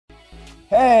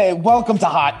Hey, welcome to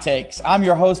Hot Takes. I'm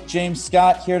your host, James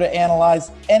Scott, here to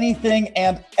analyze anything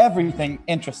and everything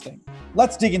interesting.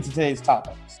 Let's dig into today's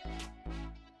topics.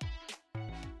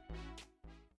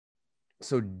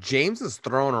 So James is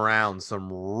throwing around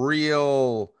some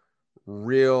real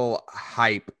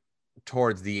hype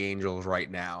towards the Angels right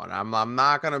now. And I'm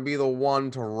not going to be the one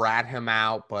to rat him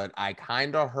out, but I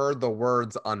kind of heard the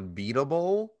words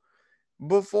unbeatable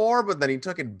before, but then he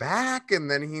took it back, and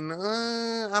then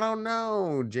I don't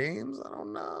know, James. I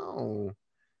don't know.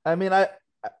 I mean, I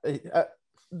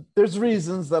there's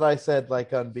reasons that I said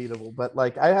like unbeatable, but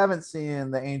like I haven't seen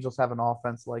the Angels have an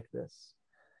offense like this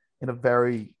in a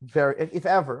very, if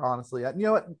ever, honestly. You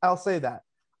know what? I'll say that.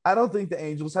 I don't think the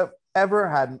Angels have ever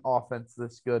had an offense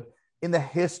this good in the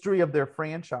history of their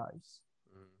franchise.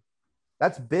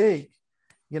 That's big,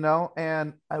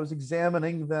 and I was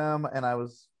examining them and I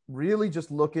was really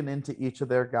just looking into each of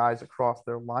their guys across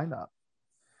their lineup.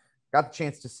 Got the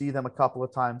chance to see them a couple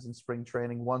of times in spring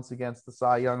training, once against the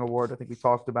Cy Young Award. I think we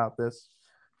talked about this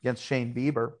against Shane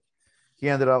Bieber. He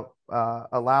ended up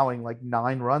allowing like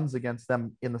 9 runs against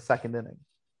them in the second inning,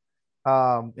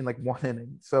 in like 1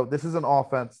 inning. So this is an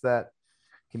offense that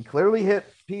can clearly hit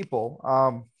people.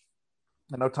 I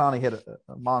know Tani hit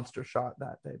a monster shot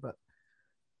that day, but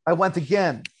I went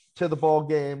again to the ball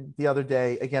game the other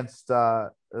day against,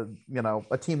 a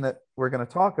team that we're going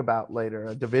to talk about later,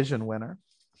 a division winner.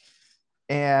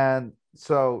 And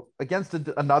so against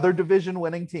another division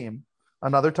winning team,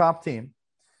 another top team,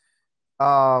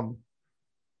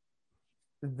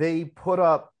 they put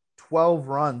up 12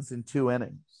 runs in 2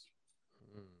 innings.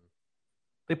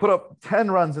 They put up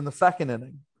 10 runs in the second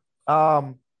inning.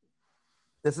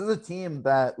 This is a team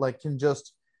that like can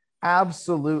just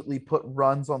absolutely put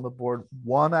runs on the board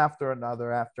one after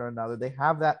another. They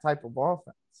have that type of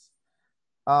offense.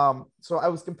 So I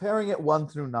was comparing it 1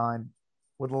 through 9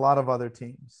 with a lot of other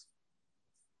teams.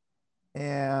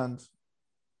 And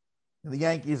the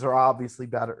Yankees are obviously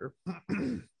better.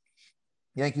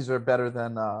 Yankees are better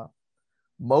than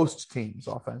most teams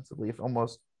offensively, if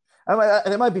almost.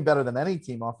 They might be better than any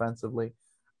team offensively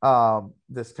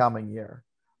this coming year.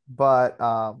 But,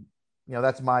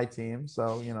 that's my team.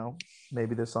 So,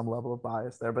 maybe there's some level of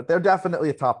bias there. But they're definitely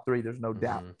a top 3. There's no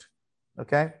doubt.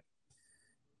 Okay?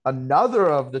 Another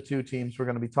of the 2 teams we're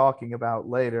going to be talking about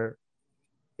later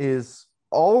is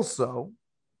also,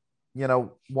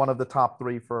 one of the top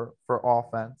 3 for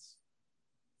offense.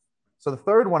 So the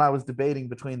third one, I was debating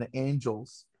between the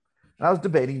Angels and I was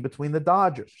debating between the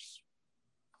Dodgers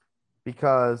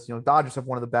because, Dodgers have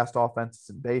one of the best offenses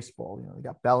in baseball. They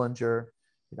got Bellinger,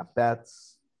 they got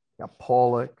Betts, they got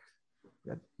Pollock,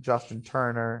 they got Justin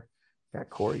Turner, they got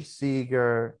Corey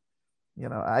Seager.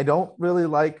 I don't really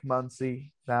like Muncy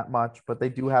that much, but they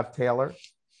do have Taylor.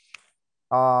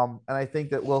 And I think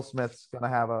that Will Smith's going to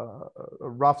have a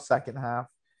rough second half.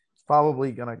 It's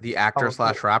probably going to the actor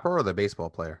 / rapper or the baseball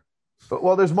player.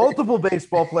 But there's multiple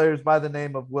baseball players by the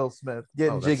name of Will Smith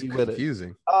getting jiggy with it.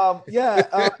 Confusing.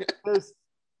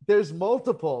 There's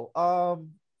multiple.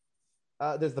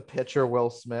 There's the pitcher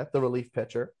Will Smith, the relief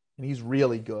pitcher, and he's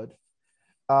really good.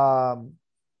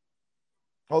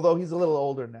 Although he's a little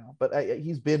older now, but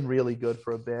he's been really good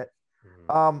for a bit.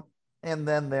 And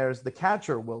then there's the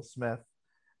catcher Will Smith,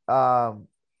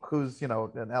 who's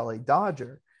an LA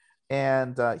Dodger.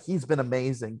 And he's been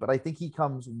amazing, but I think he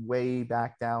comes way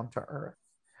back down to earth.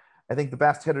 I think the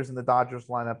best hitters in the Dodgers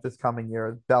lineup this coming year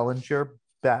are Bellinger,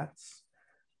 Betts,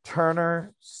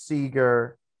 Turner,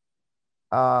 Seager,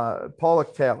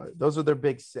 Pollock, Taylor. Those are their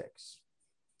big 6.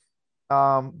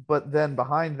 But then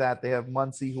behind that, they have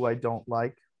Muncy, who I don't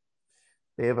like.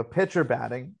 They have a pitcher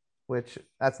batting, which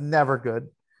that's never good.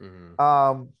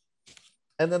 And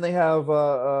then they have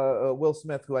Will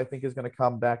Smith, who I think is going to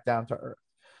come back down to earth.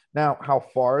 Now, how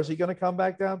far is he going to come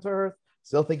back down to earth?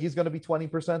 Still think he's going to be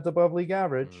 20% above league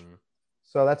average.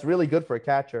 So that's really good for a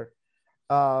catcher.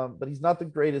 But he's not the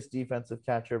greatest defensive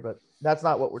catcher, but that's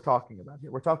not what we're talking about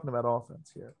here. We're talking about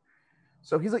offense here.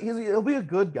 So he'll be a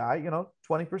good guy,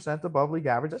 20% above league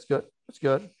average. That's good. That's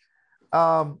good.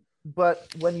 But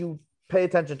when you pay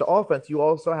attention to offense, you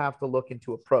also have to look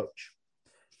into approach.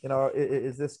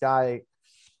 Is this guy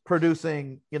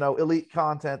producing, elite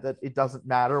content that it doesn't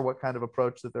matter what kind of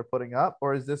approach that they're putting up?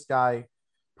 Or is this guy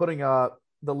putting up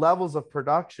the levels of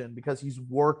production because he's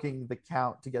working the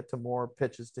count to get to more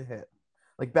pitches to hit,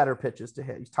 like better pitches to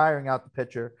hit? He's tiring out the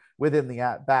pitcher within the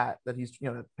at bat that he's,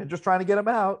 pitcher's trying to get him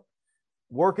out,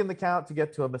 working the count to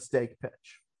get to a mistake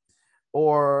pitch.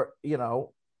 Or,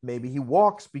 maybe he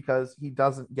walks because he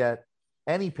doesn't get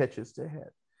any pitches to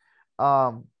hit.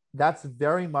 That's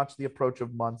very much the approach of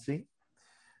Muncy,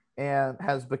 and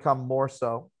has become more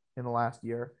so in the last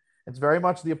year. It's very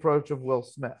much the approach of Will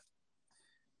Smith.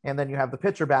 And then you have the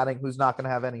pitcher batting who's not going to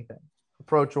have anything,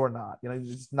 approach or not.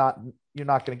 You're not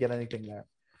going to get anything there.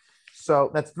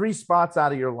 So that's 3 spots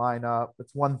out of your lineup.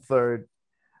 That's 1/3.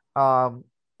 And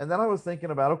then I was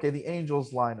thinking about, okay, the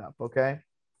Angels lineup, okay?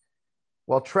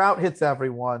 Well, Trout hits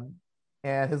everyone,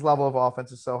 and his level of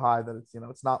offense is so high that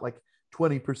it's not like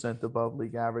 20% above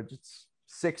league average. It's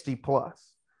 60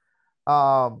 plus.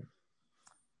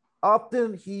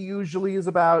 Upton, he usually is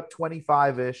about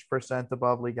 25-ish%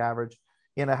 above league average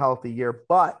in a healthy year,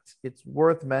 but it's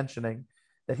worth mentioning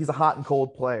that he's a hot and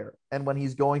cold player. And when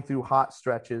he's going through hot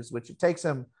stretches, which it takes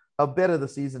him a bit of the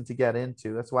season to get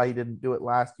into, that's why he didn't do it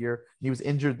last year. He was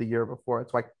injured the year before.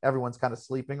 It's why everyone's kind of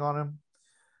sleeping on him.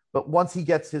 But once he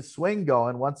gets his swing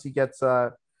going, once he gets,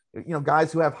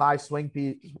 guys who have high swing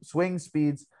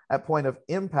speeds at point of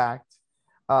impact,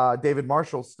 David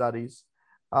Marshall's studies,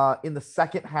 in the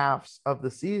second halves of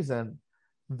the season,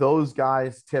 those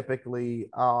guys typically,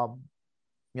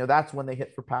 that's when they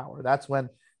hit for power. That's when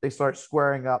they start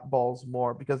squaring up balls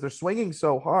more because they're swinging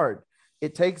so hard.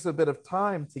 It takes a bit of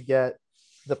time to get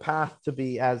the path to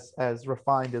be as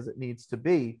refined as it needs to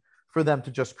be for them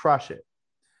to just crush it.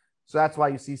 So that's why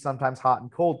you see sometimes hot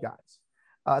and cold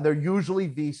guys. They're usually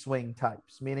V swing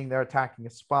types, meaning they're attacking a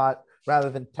spot rather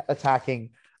than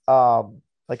attacking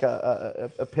like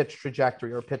a pitch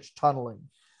trajectory or pitch tunneling,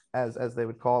 as they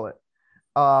would call it.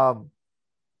 And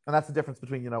that's the difference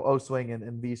between, O swing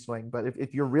and V swing. But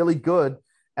if you're really good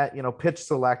at, pitch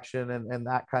selection and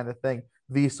that kind of thing,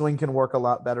 V swing can work a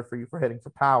lot better for you for hitting for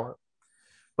power.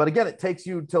 But again, it takes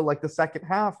you till like the second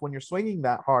half when you're swinging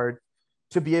that hard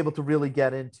to be able to really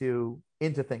get into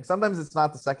things. Sometimes it's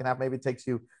not the second half. Maybe it takes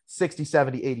you 60,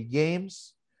 70, 80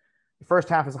 games. The first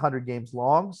half is 100 games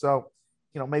long. So,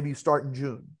 maybe you start in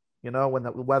June, when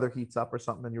the weather heats up or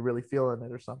something and you're really feeling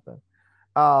it or something.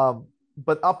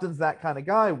 But Upton's that kind of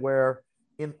guy where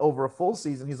in over a full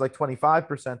season, he's like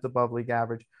 25% above league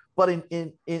average. But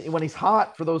in when he's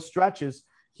hot for those stretches,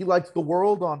 he lights the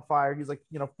world on fire. He's like,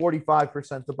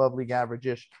 45% above league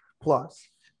average-ish plus.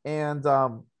 And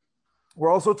we're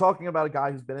also talking about a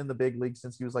guy who's been in the big league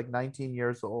since he was like 19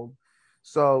 years old.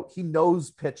 So he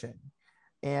knows pitching.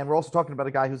 And we're also talking about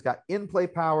a guy who's got in-play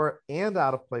power and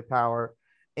out-of-play power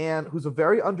and who's a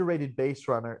very underrated base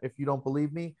runner. If you don't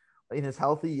believe me, in his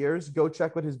healthy years, go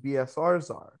check what his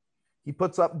BSRs are. He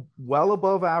puts up well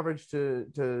above average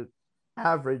to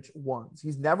average ones.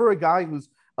 He's never a guy who's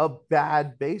a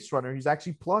bad base runner. He's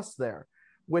actually plus there,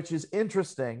 which is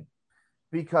interesting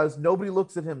because nobody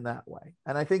looks at him that way.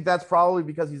 And I think that's probably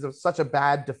because he's such a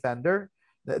bad defender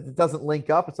that it doesn't link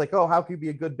up. It's like, oh, how can you be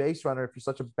a good base runner if you're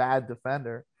such a bad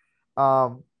defender?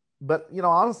 But,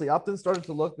 honestly, Upton started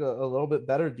to look a little bit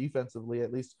better defensively,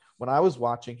 at least when I was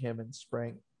watching him in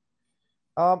spring.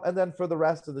 And then for the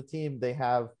rest of the team, they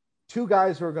have 2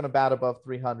 guys who are going to bat above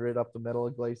 300 up the middle,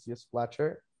 Iglesias,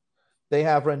 Fletcher. They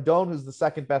have Rendon, who's the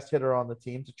second best hitter on the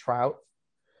team, to Trout.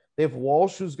 They have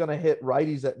Walsh, who's going to hit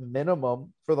righties at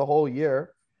minimum for the whole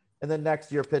year. And then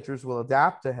next year, pitchers will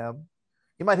adapt to him.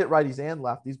 He might hit righties and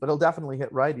lefties, but he'll definitely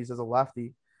hit righties as a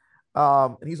lefty.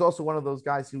 And he's also one of those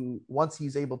guys who, once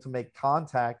he's able to make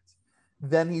contact,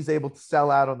 then he's able to sell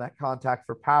out on that contact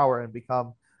for power and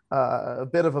become a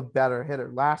bit of a better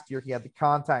hitter. Last year, he had the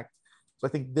contact. So I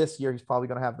think this year he's probably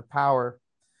going to have the power.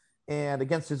 And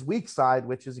against his weak side,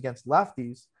 which is against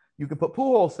lefties, you can put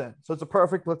Pujols in. So it's a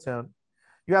perfect platoon.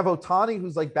 You have Ohtani,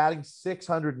 who's like batting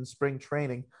 600 in spring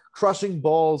training, crushing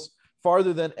balls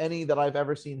farther than any that I've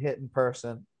ever seen hit in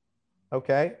person.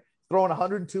 Okay. Throwing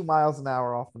 102 miles an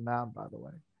hour off the mound, by the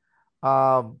way,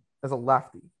 as a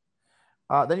lefty.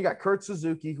 Then you got Kurt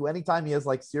Suzuki, who anytime he has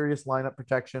like serious lineup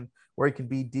protection where he can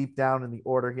be deep down in the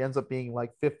order, he ends up being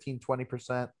like 15,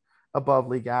 20% above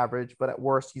league average. But at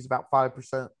worst, he's about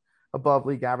 5% above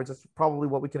league average. That's probably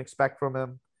what we can expect from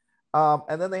him.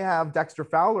 And then they have Dexter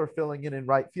Fowler filling in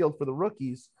right field for the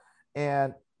rookies.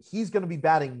 And he's going to be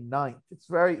batting 9th. It's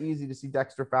very easy to see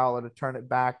Dexter Fowler to turn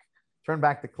back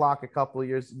the clock a couple of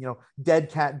years, dead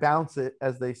cat bounce it,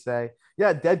 as they say.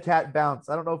 Yeah, dead cat bounce.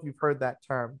 I don't know if you've heard that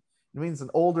term. It means an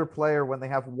older player when they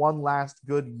have one last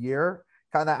good year,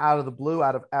 kind of out of the blue,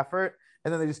 out of effort,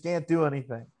 and then they just can't do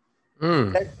anything.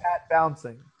 Dead cat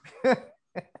bouncing.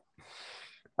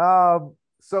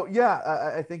 So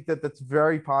yeah, I think that's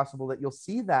very possible that you'll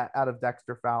see that out of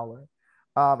Dexter Fowler.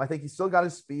 I think he's still got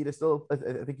his speed. I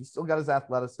think he's still got his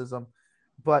athleticism,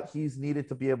 but he's needed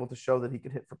to be able to show that he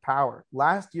could hit for power.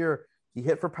 Last year, he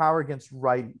hit for power against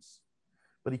righties,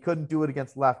 but he couldn't do it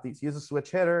against lefties. He is a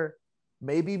switch hitter.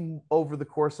 Maybe over the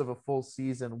course of a full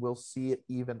season, we'll see it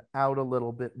even out a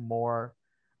little bit more.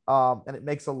 And it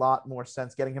makes a lot more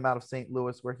sense getting him out of St.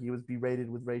 Louis, where he was berated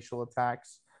with racial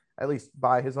attacks, at least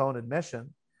by his own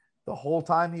admission, the whole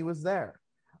time he was there.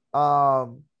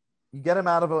 You get him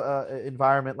out of an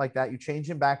environment like that. You change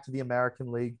him back to the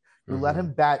American League. You let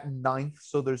him bat ninth,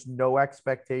 so there's no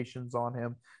expectations on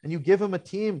him. And you give him a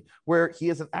team where he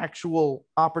has an actual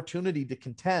opportunity to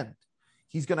contend.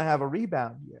 He's going to have a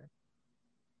rebound year,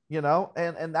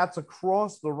 and that's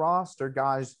across the roster,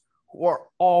 guys who are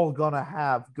all going to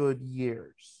have good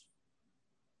years,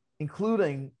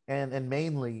 including and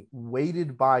mainly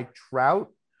weighted by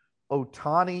Trout,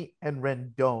 Ohtani, and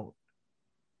Rendon.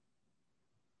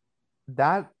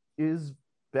 That is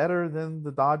better than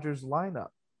the Dodgers lineup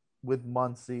with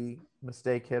Muncy,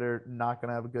 mistake hitter, not going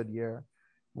to have a good year,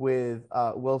 with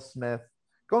Will Smith,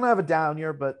 going to have a down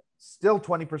year, but still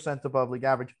 20% above league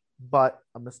average, but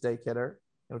a mistake hitter,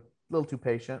 a little too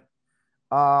patient.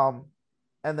 And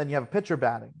then you have a pitcher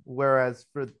batting, whereas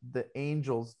for the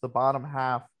Angels, the bottom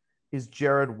half is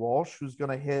Jared Walsh, who's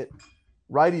going to hit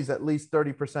righties at least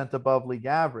 30% above league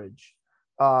average,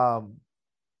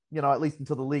 at least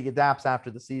until the league adapts after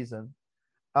the season.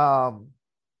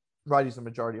 Righties the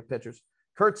majority of pitchers.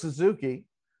 Kurt Suzuki,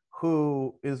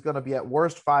 who is going to be at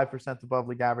worst 5% above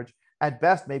league average, at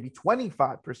best maybe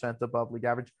 25% above league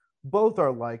average. Both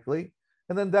are likely.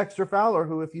 And then Dexter Fowler,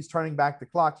 who, if he's turning back the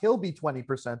clock, he'll be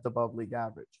 20% above league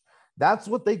average. That's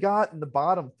what they got in the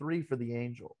bottom three for the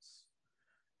Angels.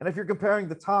 And if you're comparing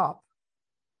the top,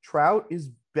 Trout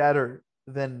is better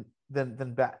than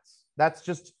Betts.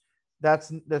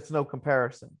 That's no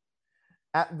comparison.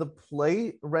 At the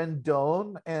plate,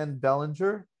 Rendon and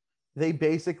Bellinger, they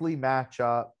basically match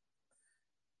up.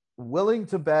 Willing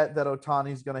to bet that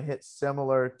Ohtani's going to hit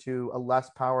similar to a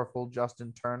less powerful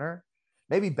Justin Turner.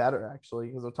 Maybe better, actually,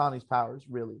 because Ohtani's power is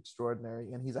really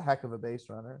extraordinary, and he's a heck of a base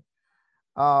runner.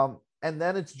 And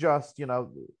then it's just,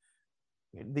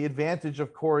 the advantage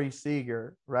of Corey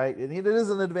Seager, right? And it is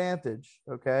an advantage,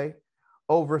 okay,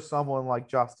 over someone like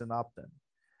Justin Upton.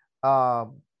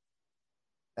 And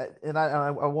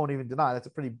I won't even deny that's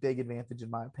a pretty big advantage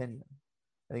in my opinion.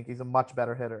 I think he's a much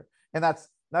better hitter. And that's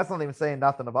not even saying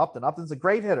nothing of Upton. Upton's a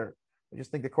great hitter. I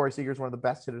just think that Corey Seager is one of the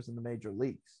best hitters in the major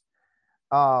leagues.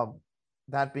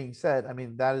 That being said, I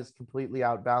mean, that is completely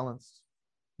outbalanced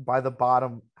by the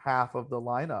bottom half of the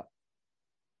lineup.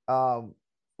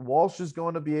 Walsh is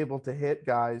going to be able to hit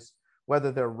guys,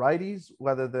 whether they're righties,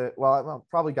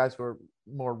 probably guys who are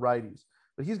more righties,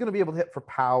 but he's going to be able to hit for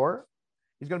power.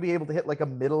 He's going to be able to hit like a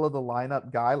middle of the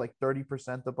lineup guy, like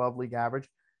 30% above league average.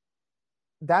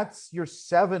 That's your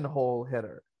 7-hole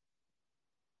hitter.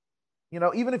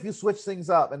 Even if you switch things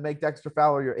up and make Dexter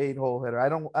Fowler your 8-hole hitter, I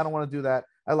don't want to do that.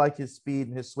 I like his speed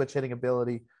and his switch hitting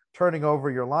ability, turning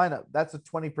over your lineup. That's a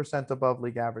 20% above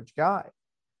league average guy.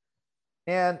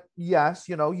 And yes,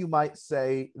 you might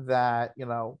say that,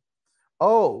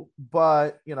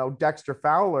 Dexter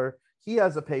Fowler, he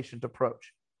has a patient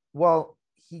approach. Well,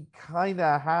 he kind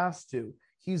of has to.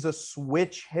 He's a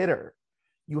switch hitter.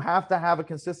 You have to have a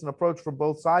consistent approach from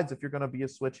both sides if you're going to be a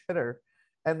switch hitter.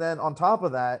 And then on top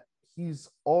of that, he's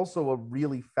also a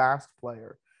really fast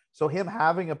player. So him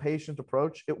having a patient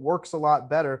approach, it works a lot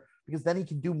better because then he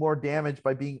can do more damage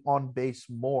by being on base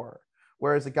more.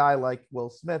 Whereas a guy like Will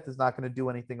Smith is not going to do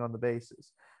anything on the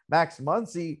bases. Max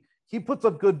Muncy, he puts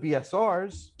up good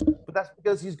BSRs, but that's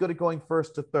because he's good at going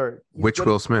first to third. Which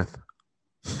Will Smith?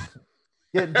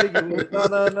 Getting jiggy with no,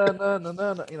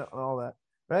 all that,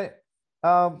 right?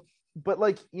 But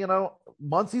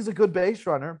Muncy's a good base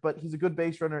runner, but he's a good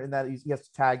base runner in that he has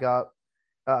to tag up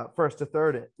first to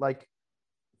third it. Like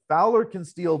Fowler can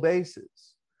steal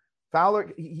bases.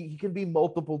 Fowler, he can be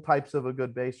multiple types of a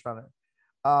good base runner.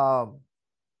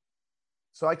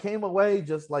 So I came away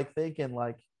just thinking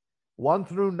 1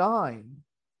 through 9,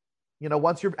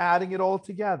 once you're adding it all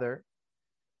together,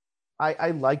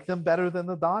 I like them better than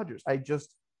the Dodgers. I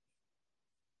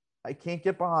can't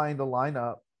get behind a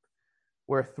lineup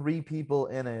where 3 people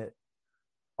in it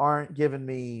aren't giving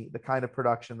me the kind of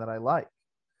production that I like.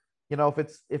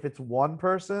 If it's one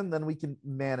person, then we can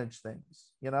manage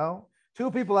things.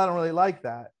 2 people, I don't really like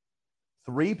that.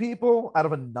 3 people out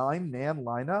of a 9-man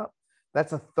lineup,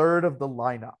 that's a third of the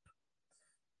lineup.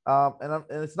 And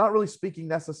it's not really speaking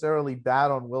necessarily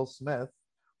bad on Will Smith,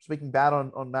 speaking bad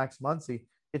on Max Muncy.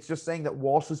 It's just saying that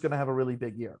Walsh is going to have a really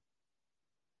big year.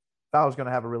 Fowler's going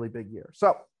to have a really big year.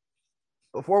 So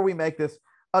before we make this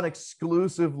an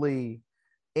exclusively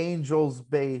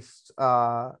Angels-based,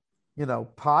 podcast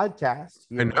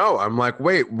here, I know. I'm like,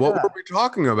 wait, what were we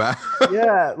talking about?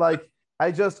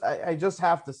 I just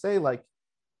have to say,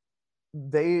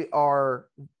 they are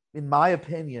in my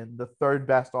opinion, the third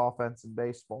best offense in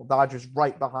baseball. Dodgers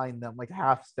right behind them, like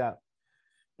half step.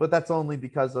 But that's only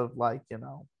because of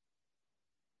the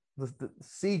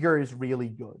Seager is really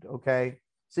good. Okay.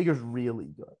 Seager's really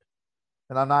good.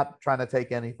 And I'm not trying to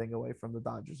take anything away from the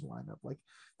Dodgers lineup. Like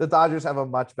the Dodgers have a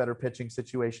much better pitching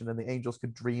situation than the Angels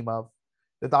could dream of.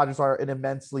 The Dodgers are an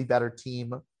immensely better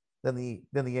team than the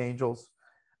Angels.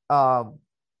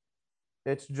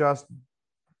 It's just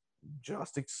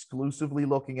exclusively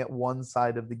looking at one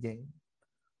side of the game,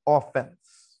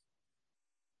 offense.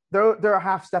 They're a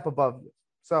half step above you,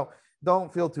 so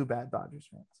don't feel too bad, Dodgers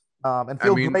fans. And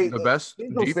feel great. The best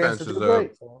Angels defense is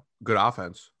great, good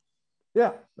offense.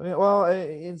 Yeah, well,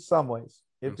 in some ways,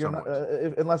 if In you're some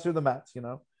not, unless you're the Mets,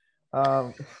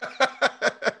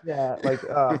 yeah, like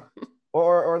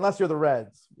or unless you're the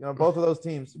Reds, both of those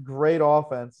teams, great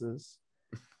offenses,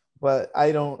 but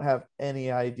I don't have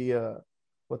any idea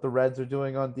what the Reds are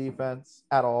doing on defense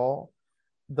at all.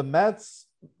 The Mets,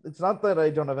 it's not that I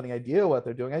don't have any idea what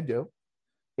they're doing. I do.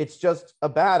 It's just a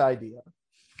bad idea.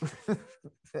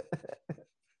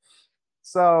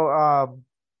 So,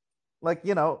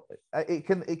 it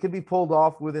can be pulled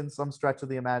off within some stretch of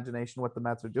the imagination what the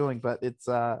Mets are doing, but it's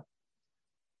I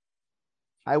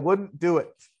wouldn't do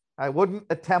it. I wouldn't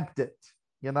attempt it.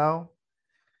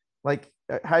 Like,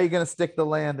 how are you going to stick the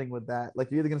landing with that?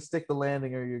 Like, you're either going to stick the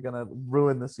landing or you're going to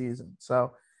ruin the season.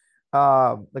 So,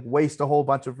 waste a whole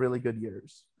bunch of really good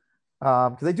years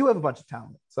because they do have a bunch of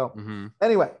talent. So,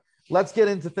 Anyway, let's get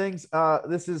into things.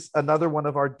 This is another one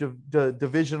of our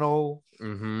divisional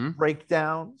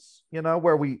breakdowns,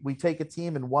 where we take a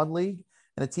team in one league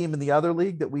and a team in the other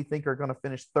league that we think are going to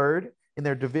finish third in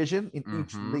their division in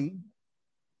each league.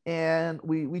 And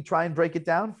we try and break it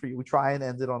down for you. We try and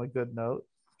end it on a good note,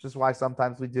 which is why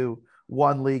sometimes we do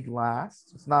one league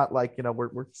last. It's not like,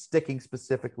 we're sticking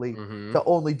specifically to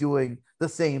only doing the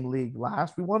same league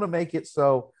last. We want to make it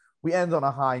so we end on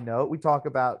a high note. We talk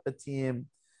about a team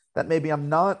that maybe I'm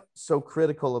not so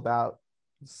critical about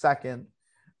second.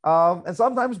 And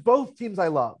sometimes both teams I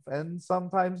love, and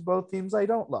sometimes both teams I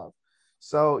don't love.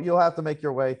 So you'll have to make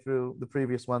your way through the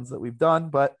previous ones that we've done.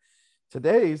 But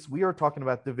today's, we are talking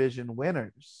about division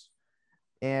winners.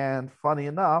 And funny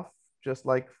enough, just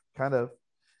like kind of,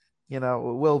 it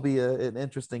will be an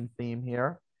interesting theme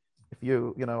here. If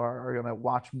you are going to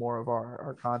watch more of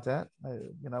our content,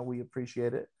 we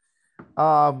appreciate it.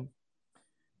 We're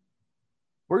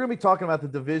going to be talking about the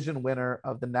division winner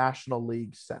of the National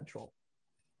League Central.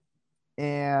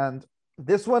 And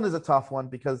this one is a tough one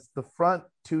because the front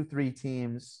 2-3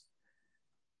 teams,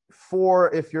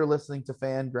 if you're listening to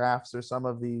Fangraphs or some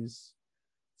of these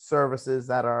services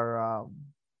that are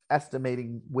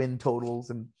estimating win totals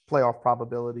and playoff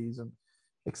probabilities and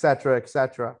et cetera,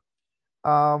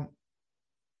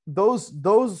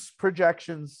 those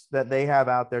projections that they have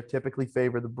out there typically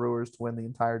favor the Brewers to win the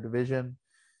entire division.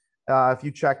 If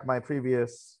you check our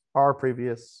previous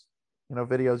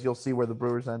videos, you'll see where the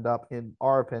Brewers end up in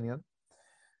our opinion.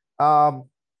 But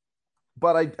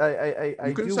I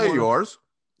you can say yours.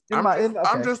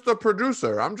 I'm just the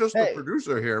producer. I'm just the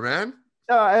producer here, man.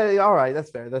 All right, that's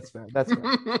fair.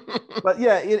 But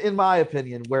yeah, in my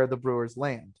opinion, where the Brewers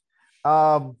land,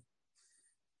 the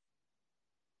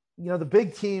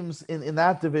big teams in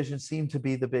that division seem to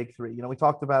be the big three. We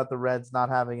talked about the Reds not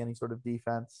having any sort of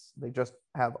defense; they just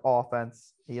have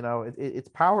offense. It's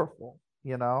powerful.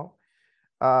 That's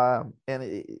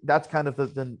kind of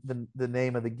the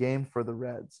name of the game for the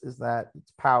Reds, is that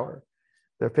it's power.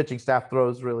 Their pitching staff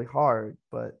throws really hard,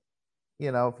 but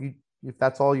if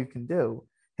that's all you can do,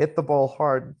 hit the ball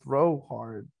hard and throw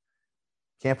hard,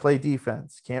 can't play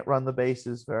defense, can't run the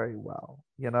bases very well.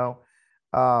 You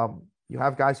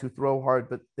have guys who throw hard,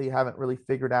 but they haven't really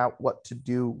figured out what to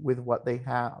do with what they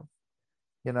have.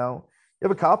 You have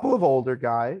a couple of older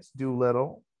guys,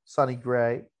 Doolittle, Sonny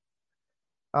Gray.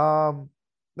 They're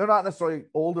not necessarily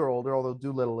older, although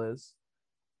Doolittle is.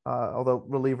 Although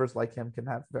relievers like him can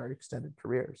have very extended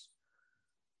careers.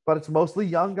 But it's mostly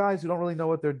young guys who don't really know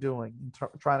what they're doing and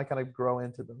trying to kind of grow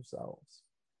into themselves.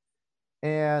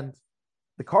 And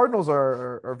the Cardinals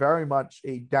are very much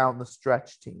a down the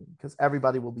stretch team because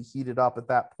everybody will be heated up at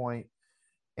that point.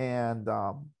 And,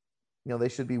 they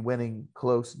should be winning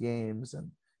close games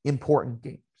and important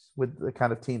games with the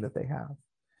kind of team that they have.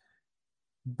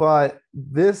 But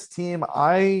this team,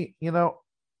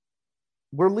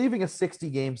 we're leaving a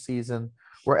 60-game season.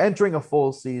 We're entering a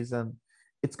full season.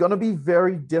 It's going to be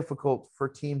very difficult for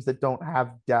teams that don't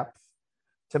have depth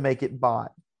to make it by.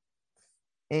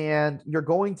 And you're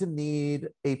going to need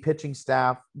a pitching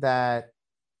staff that,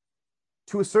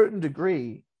 to a certain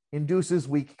degree, induces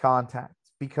weak contact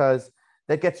because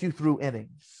that gets you through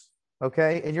innings.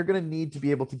 Okay. And you're going to need to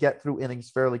be able to get through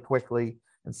innings fairly quickly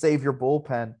and save your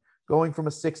bullpen going from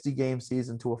a 60-game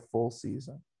season to a full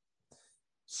season.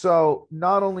 So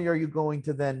not only are you going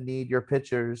to then need your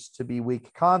pitchers to be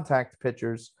weak contact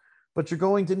pitchers, but you're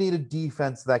going to need a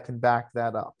defense that can back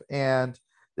that up. And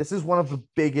this is one of the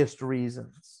biggest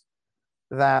reasons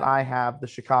that I have the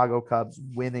Chicago Cubs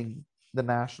winning the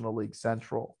National League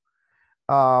Central.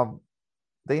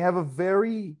 They have a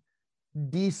very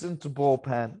decent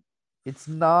bullpen. It's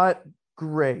not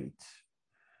great,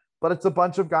 but it's a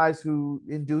bunch of guys who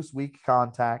induce weak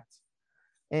contact.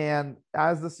 And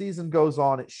as the season goes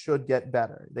on, it should get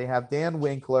better. They have Dan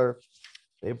Winkler.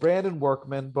 They have Brandon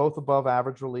Workman, both above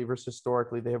average relievers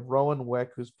historically. They have Rowan Wick,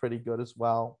 who's pretty good as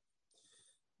well.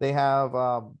 They have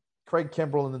Craig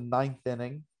Kimbrell in the ninth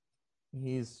inning.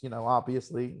 He's,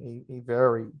 obviously a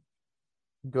very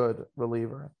good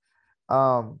reliever.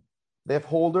 They have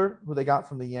Holder, who they got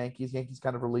from the Yankees. Yankees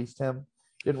kind of released him.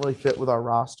 Didn't really fit with our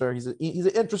roster. He's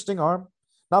an interesting arm.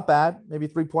 Not bad. Maybe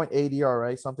 3.8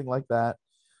 ERA, something like that.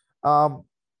 And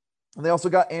they also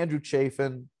got Andrew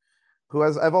Chafin, who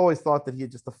I've always thought that he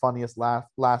had just the funniest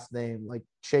last name, like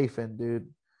Chafin, dude.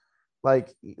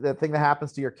 Like that thing that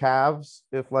happens to your calves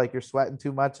if like you're sweating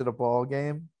too much at a ball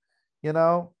game,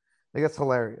 like that's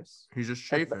hilarious. He's just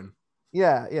chafing.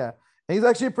 Yeah. And he's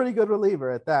actually a pretty good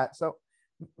reliever at that. So,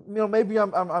 maybe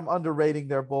I'm underrating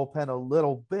their bullpen a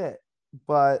little bit,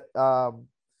 but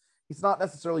it's not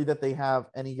necessarily that they have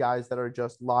any guys that are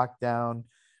just locked down,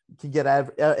 can get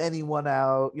anyone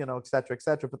out, et cetera, et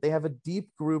cetera. But they have a deep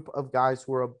group of guys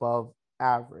who are above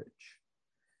average.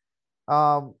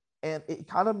 And it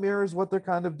kind of mirrors what they're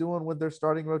kind of doing with their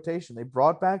starting rotation. They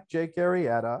brought back Jake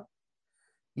Arrieta.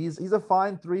 He's a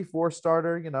fine 3-4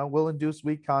 starter, will induce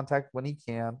weak contact when he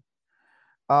can.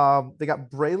 They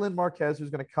got Braylon Marquez, who's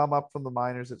going to come up from the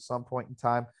minors at some point in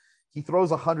time. He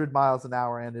throws 100 miles an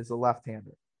hour and is a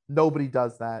left-hander. Nobody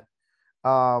does that.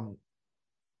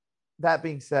 That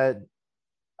being said,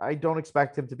 I don't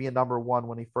expect him to be a number one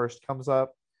when he first comes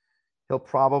up. He'll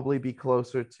probably be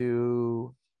closer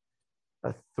to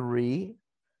a 3.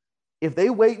 If they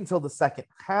wait until the second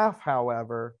half,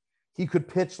 however, he could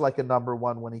pitch like a number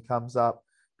one when he comes up,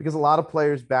 because a lot of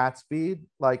players' bat speed,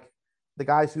 like the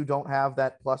guys who don't have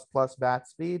that plus bat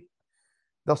speed,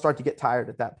 they'll start to get tired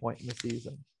at that point in the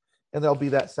season. And there'll be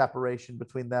that separation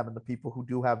between them and the people who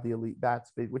do have the elite bat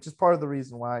speed, which is part of the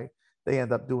reason why they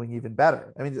end up doing even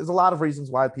better. I mean, there's a lot of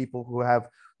reasons why people who have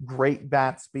great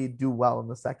bat speed do well in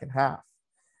the second half.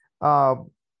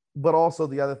 But also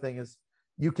the other thing is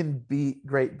you can beat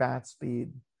great bat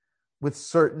speed with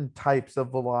certain types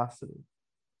of velocity.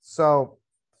 So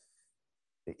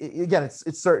again,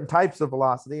 it's certain types of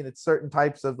velocity and it's certain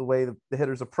types of the way the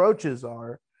hitter's approaches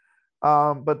are.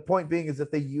 But point being is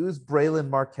if they use Braylon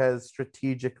Marquez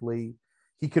strategically,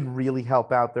 he can really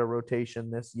help out their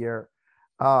rotation this year,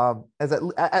 as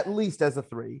at least as a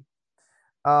 3.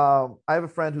 I have a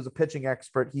friend who's a pitching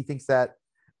expert. He thinks that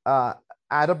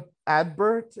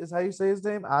Adbert is how you say his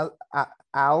name.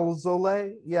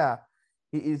 Alzole. Yeah.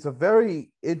 He's a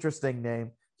very interesting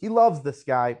name. He loves this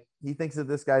guy. He thinks that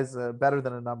this guy's better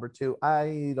than a number 2.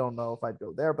 I don't know if I'd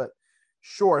go there, but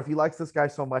sure, if he likes this guy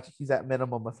so much, he's at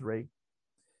minimum a 3.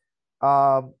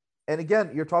 And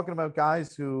again, you're talking about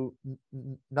guys who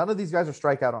none of these guys are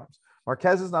strikeout arms.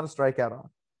 Marquez is not a strikeout arm.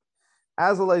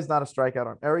 Azalea is not a strikeout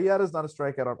arm. Arrieta is not a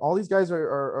strikeout arm. All these guys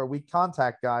are weak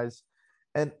contact guys.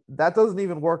 And that doesn't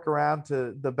even work around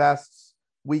to the best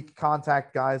weak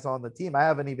contact guys on the team. I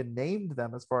haven't even named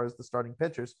them as far as the starting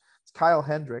pitchers. It's Kyle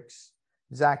Hendricks,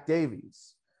 Zach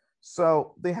Davies.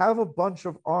 So they have a bunch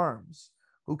of arms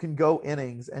who can go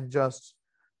innings and just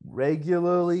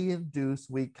regularly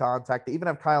induce weak contact. They even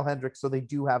have Kyle Hendricks, so they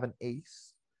do have an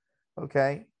ace.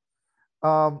 Okay.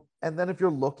 And then if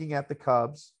you're looking at the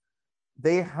Cubs,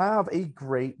 they have a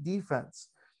great defense.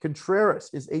 Contreras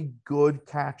is a good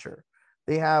catcher.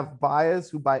 They have Baez,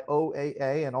 who by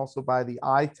OAA and also by the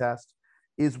eye test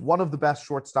is one of the best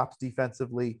shortstops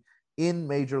defensively in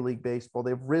Major League Baseball. They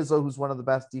have Rizzo, who's one of the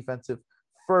best defensive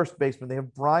first baseman. They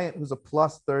have Bryant, who's a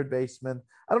plus third baseman.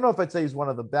 I don't know if I'd say he's one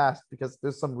of the best because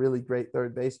there's some really great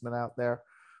third basemen out there,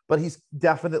 but he's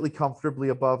definitely comfortably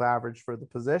above average for the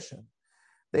position.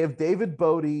 They have David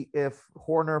Bodie if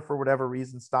Horner, for whatever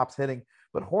reason, stops hitting.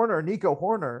 But Nico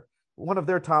Horner, one of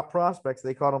their top prospects,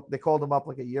 they called him up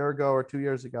like a year ago or 2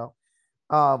 years ago.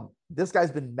 This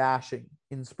guy's been mashing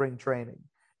in spring training,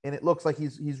 and it looks like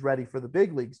he's ready for the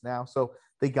big leagues now. So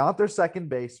they got their second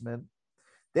baseman.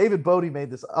 David Bodie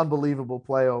made this unbelievable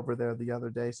play over there the other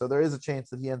day. So there is a chance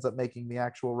that he ends up making the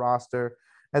actual roster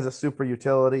as a super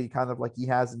utility, kind of like he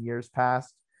has in years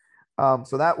past.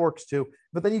 So that works too.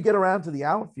 But then you get around to the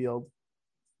outfield.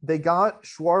 They got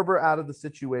Schwarber out of the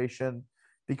situation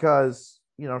because,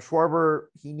 Schwarber,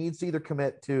 he needs to either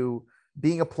commit to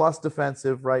being a plus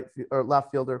defensive right or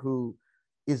left fielder who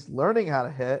is learning how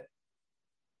to hit,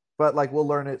 but like will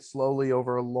learn it slowly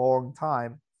over a long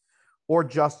time, or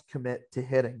just commit to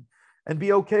hitting and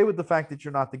be okay with the fact that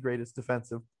you're not the greatest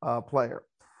defensive player.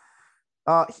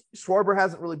 Schwarber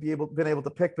hasn't really been able to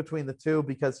pick between the two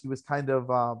because he was kind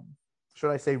of,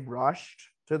 should I say, rushed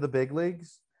to the big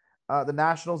leagues. The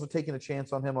Nationals are taking a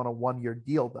chance on him on a 1-year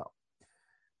deal, though.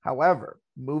 However,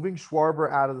 moving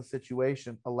Schwarber out of the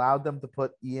situation allowed them to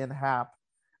put Ian Happ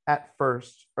at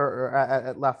first or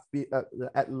at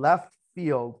left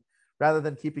field rather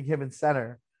than keeping him in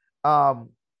center,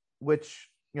 which,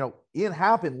 Ian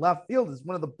Happ in left field is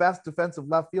one of the best defensive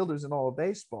left fielders in all of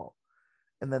baseball.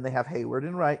 And then they have Hayward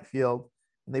in right field,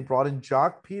 and they brought in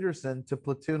Jock Peterson to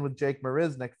platoon with Jake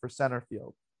Marisnick for center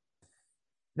field.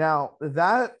 Now,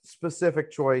 that specific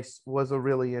choice was a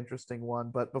really interesting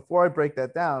one, but before I break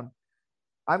that down,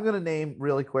 I'm going to name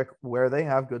really quick where they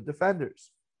have good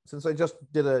defenders. Since I just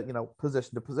did a,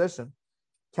 position to position.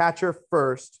 Catcher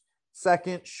first,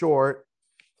 second short,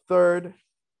 third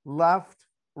left,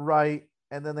 right,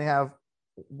 and then they have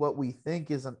what we think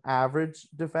is an average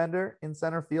defender in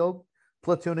center field,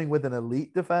 platooning with an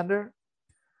elite defender.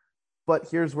 But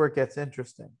here's where it gets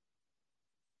interesting.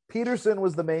 Peterson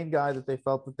was the main guy that they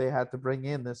felt that they had to bring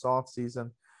in this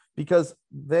offseason because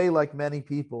they, like many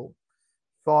people,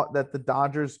 thought that the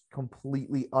Dodgers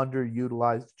completely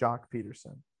underutilized Jock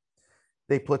Peterson.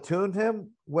 They platooned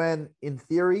him when, in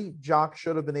theory, Jock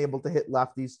should have been able to hit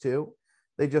lefties too.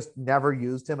 They just never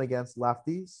used him against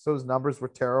lefties, so his numbers were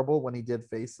terrible when he did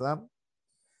face them.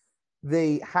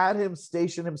 They had him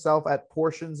station himself at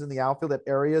portions in the outfield, at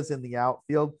areas in the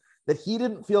outfield that he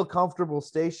didn't feel comfortable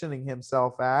stationing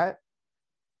himself at,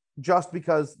 just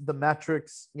because the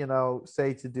metrics,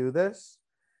 say to do this.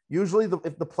 Usually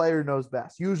if the player knows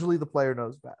best.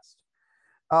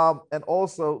 And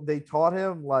also they taught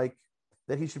him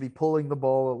that he should be pulling the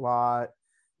ball a lot,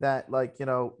 that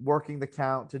working the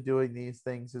count to doing these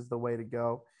things is the way to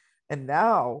go. And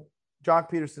now Jock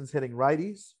Peterson's hitting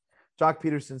righties. Jock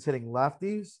Peterson's hitting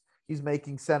lefties. He's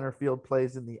making center field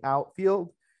plays in the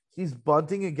outfield. He's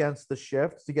bunting against the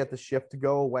shift to get the shift to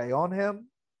go away on him.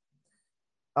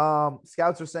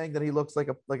 Scouts are saying that he looks like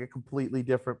a completely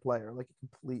different player,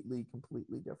 completely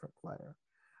different player.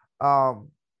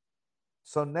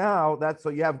 So now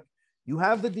you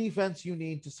have the defense you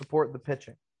need to support the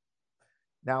pitching.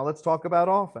 Now let's talk about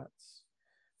offense.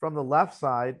 From the left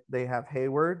side, they have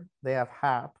Hayward, they have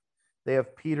Happ, they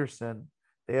have Peterson,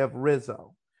 they have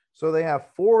Rizzo. So they have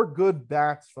 4 good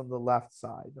bats from the left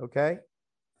side, okay?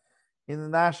 In the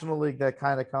National League, that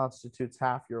kind of constitutes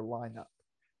half your lineup,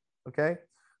 okay?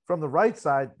 From the right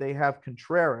side, they have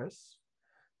Contreras,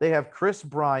 they have Chris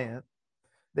Bryant,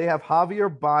 they have Javier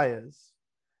Baez,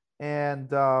 and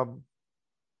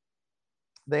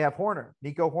they have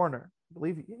Nico Horner. I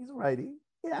believe he's a righty.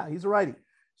 Yeah, he's a righty.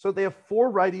 So they have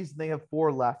 4 righties and they have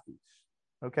 4 lefties,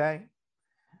 okay?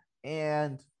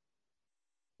 And,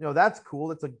 that's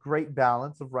cool. It's a great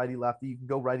balance of righty-lefty. You can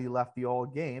go righty-lefty all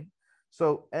game.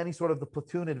 So any sort of the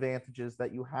platoon advantages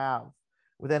that you have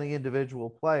with any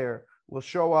individual player will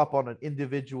show up on an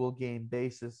individual game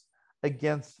basis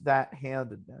against that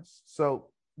handedness. So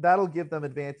that'll give them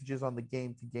advantages on the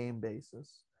game-to-game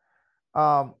basis.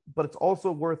 But it's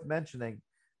also worth mentioning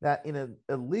that in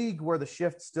a league where the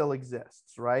shift still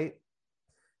exists, right?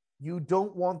 You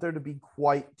don't want there to be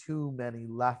quite too many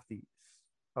lefties,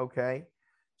 okay?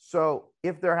 So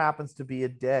if there happens to be a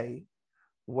day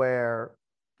where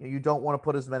you don't want to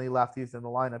put as many lefties in the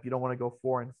lineup, you don't want to go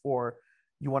 4 and 4,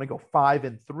 you want to go 5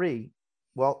 and 3,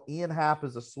 well, Ian Happ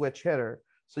is a switch hitter,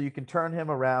 so you can turn him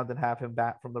around and have him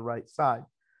bat from the right side.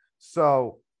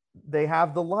 So they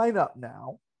have the lineup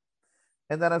now.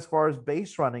 And then as far as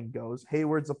base running goes,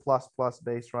 Hayward's a plus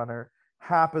base runner.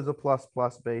 Happ is a plus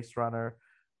base runner.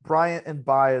 Bryant and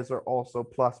Baez are also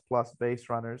plus base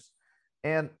runners.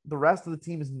 And the rest of the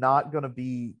team is not going to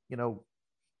be,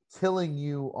 killing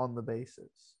you on the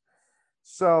bases.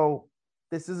 So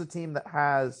this is a team that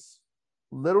has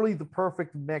literally the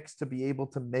perfect mix to be able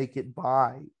to make it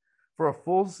by for a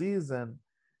full season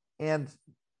and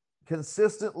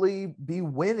consistently be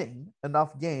winning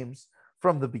enough games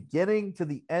from the beginning to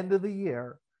the end of the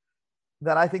year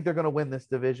that I think they're going to win this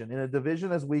division. In a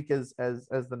division as weak as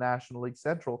the National League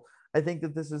Central, I think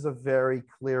that this is a very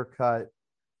clear-cut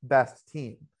best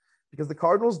team because the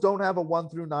Cardinals don't have a 1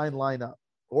 through 9 lineup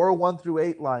or a 1 through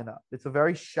 8 lineup. It's a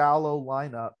very shallow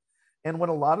lineup. And when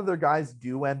a lot of their guys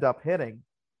do end up hitting,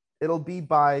 it'll be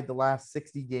by the last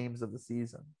 60 games of the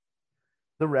season.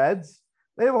 The Reds,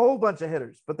 they have a whole bunch of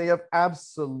hitters, but they have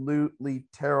absolutely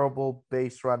terrible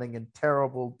base running and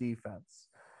terrible defense.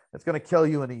 It's going to kill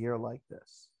you in a year like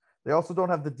this. They also don't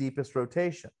have the deepest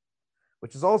rotation,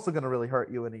 which is also going to really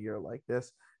hurt you in a year like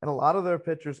this. And a lot of their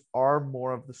pitchers are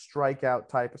more of the strikeout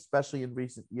type, especially in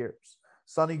recent years.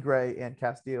 Sonny Gray and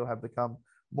Castillo have become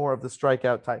more of the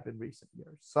strikeout type in recent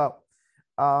years. So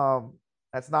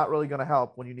that's not really going to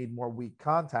help when you need more weak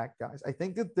contact guys. I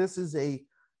think that this is a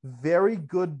very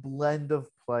good blend of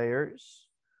players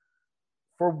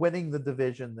for winning the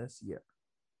division this year.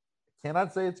 I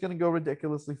cannot say it's going to go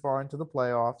ridiculously far into the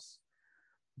playoffs,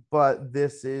 but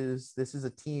this is a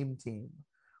team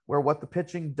where what the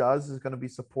pitching does is going to be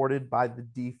supported by the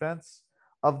defense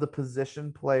of the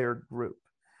position player group.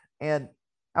 And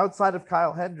outside of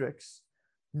Kyle Hendricks,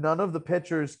 none of the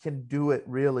pitchers can do it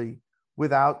really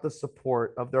without the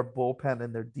support of their bullpen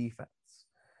and their defense.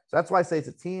 So that's why I say it's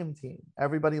a team.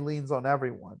 Everybody leans on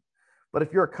everyone. But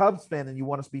if you're a Cubs fan and you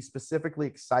want to be specifically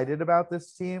excited about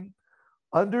this team,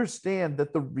 understand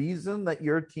that the reason that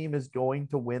your team is going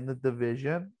to win the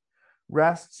division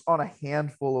rests on a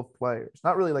handful of players.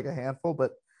 Not really like a handful,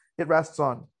 but it rests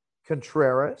on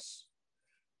Contreras,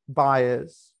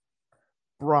 Baez,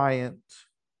 Bryant,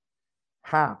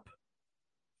 Happ,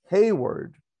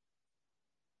 Hayward,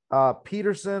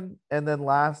 Peterson, and then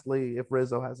lastly, if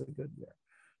Rizzo has a good year.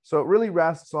 So it really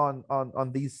rests on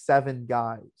these 7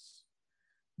 guys.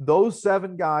 Those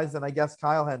 7 guys, and I guess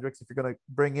Kyle Hendricks, if you're going to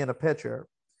bring in a pitcher,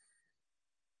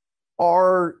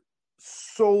 are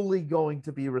solely going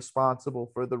to be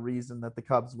responsible for the reason that the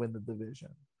Cubs win the division.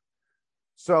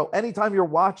 So anytime you're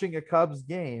watching a Cubs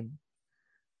game,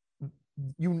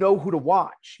 you know who to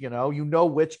watch, you know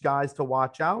which guys to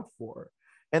watch out for,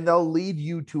 and they'll lead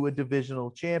you to a divisional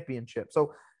championship.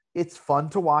 So it's fun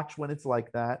to watch when it's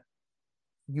like that.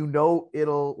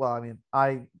 It'll, well, I mean,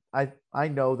 I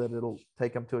know that it'll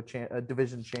take them to a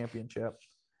division championship.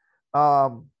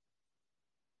 But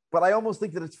I almost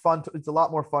think that it's a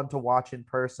lot more fun to watch in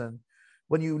person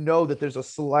when you know that there's a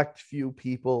select few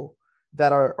people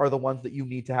that are the ones that you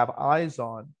need to have eyes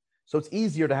on. So it's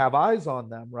easier to have eyes on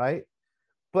them, right?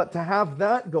 But to have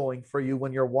that going for you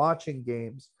when you're watching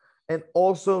games and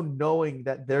also knowing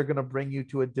that they're going to bring you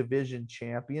to a division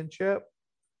championship,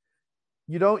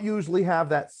 you don't usually have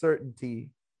that certainty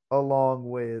along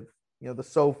with, the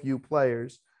so few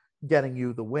players getting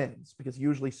you the wins, because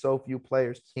usually so few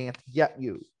players can't get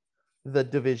you the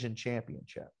division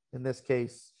championship. In this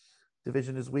case,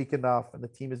 division is weak enough and the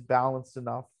team is balanced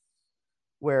enough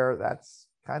where that's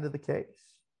kind of the case.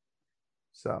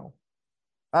 So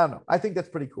I don't know. I think that's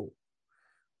pretty cool.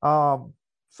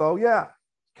 So yeah,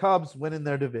 Cubs winning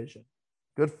their division.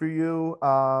 Good for you.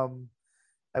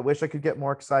 I wish I could get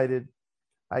more excited.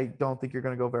 I don't think you're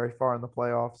going to go very far in the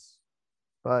playoffs,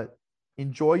 but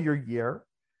enjoy your year.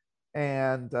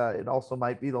 And it also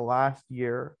might be the last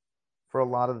year for a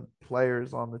lot of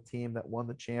players on the team that won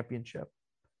the championship,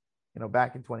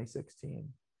 back in 2016.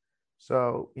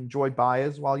 So enjoy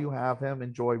Baez while you have him.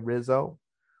 Enjoy Rizzo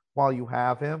while you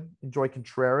have him. Enjoy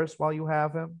Contreras while you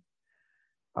have him.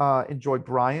 Enjoy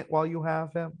Bryant while you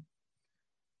have him.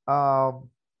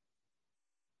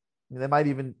 They might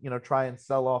even, try and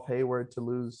sell off Hayward to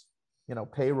lose,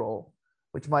 payroll,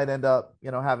 which might end up,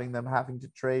 having to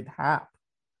trade Happ.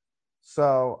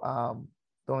 So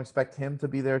don't expect him to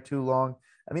be there too long.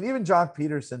 I mean, even Jock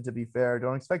Peterson, to be fair,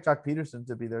 don't expect Jock Peterson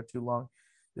to be there too long.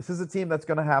 This is a team that's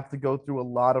going to have to go through a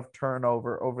lot of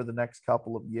turnover over the next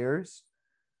couple of years.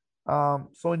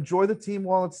 So enjoy the team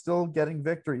while it's still getting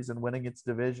victories and winning its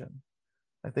division.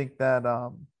 I think that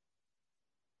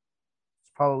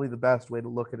it's probably the best way to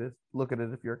look at it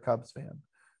if you're a Cubs fan,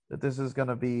 that this is going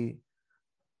to be,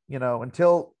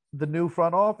 until the new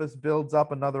front office builds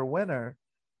up another winner,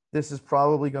 this is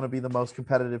probably going to be the most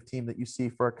competitive team that you see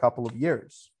for a couple of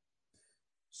years.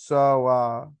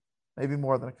 So maybe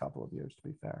more than a couple of years, to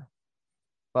be fair.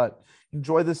 But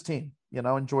enjoy this team,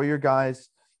 enjoy your guys.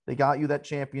 They got you that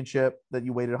championship that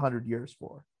you waited 100 years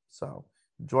for. So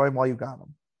enjoy them while you got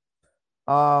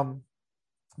them.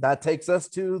 That takes us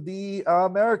to the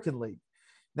American League.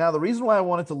 Now, the reason why I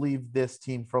wanted to leave this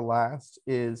team for last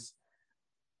is,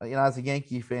 as a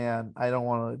Yankee fan, I don't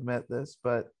want to admit this,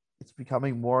 but it's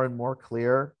becoming more and more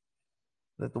clear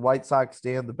that the White Sox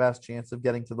stand the best chance of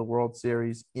getting to the World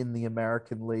Series in the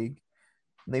American League.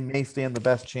 They may stand the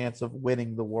best chance of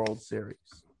winning the World Series.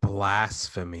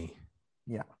 Blasphemy.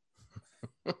 Yeah.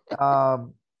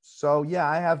 So yeah,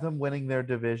 I have them winning their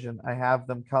division. I have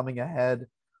them coming ahead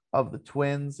of the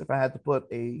Twins. If I had to put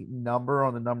a number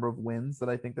on the number of wins that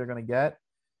I think they're going to get,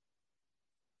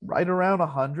 right around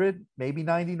 100, maybe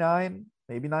 99,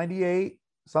 maybe 98,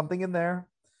 something in there.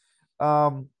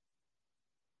 Um,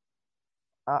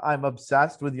 I'm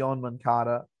obsessed with Yoan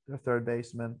Moncada, their third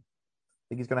baseman. I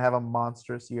think he's going to have a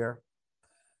monstrous year.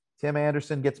 Tim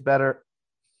Anderson gets better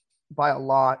by a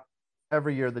lot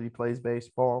every year that he plays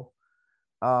baseball.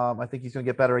 I think he's going to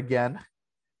get better again,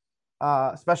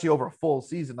 especially over a full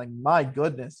season. Like, my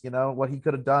goodness, what he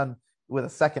could have done with a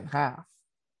second half.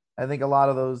 I think a lot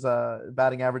of those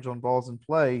batting average on balls in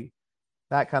play,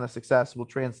 that kind of success will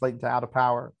translate into out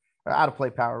of play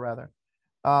power rather.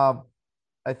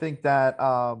 I think that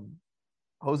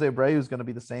Jose Abreu is going to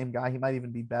be the same guy. He might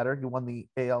even be better. He won the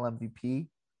AL MVP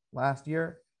last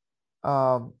year.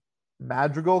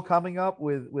 Madrigal coming up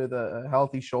with a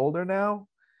healthy shoulder now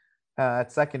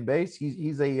at second base.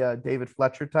 He's a David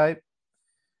Fletcher type,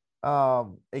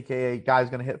 aka guy's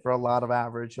going to hit for a lot of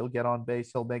average. He'll get on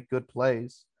base. He'll make good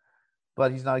plays,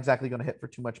 but he's not exactly going to hit for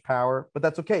too much power. But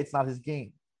that's okay. It's not his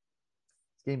game.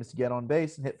 His game is to get on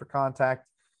base and hit for contact,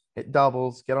 hit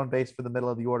doubles, get on base for the middle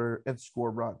of the order, and score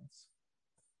runs.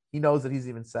 He knows that. He's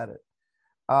even said it.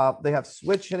 They have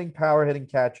switch hitting, power hitting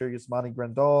catcher Yasmani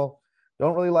Grandal.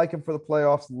 Don't really like him for the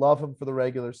playoffs. Love him for the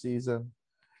regular season.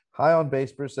 High on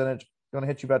base percentage. Going to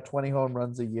hit you about 20 home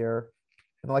runs a year.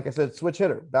 And like I said, switch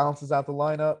hitter. Balances out the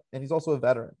lineup. And he's also a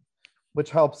veteran,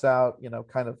 which helps out,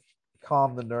 kind of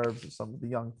calm the nerves of some of the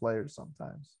young players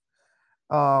sometimes.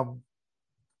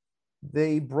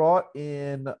 They brought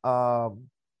in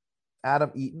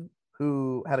Adam Eaton,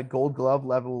 who had a Gold Glove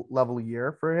level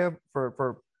year for him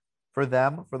for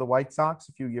the White Sox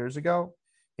a few years ago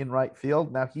in right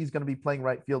field. Now he's going to be playing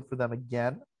right field for them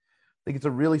again. I think it's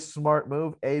a really smart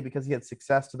move, because he had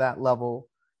success to that level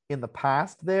in the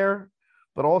past there,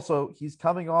 but also he's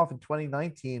coming off in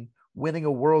 2019 winning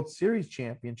a World Series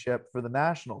championship for the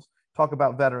Nationals. Talk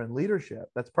about veteran leadership.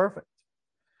 That's perfect.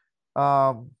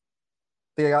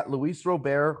 They got Luis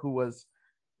Robert, who was,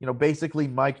 basically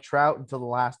Mike Trout until the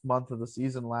last month of the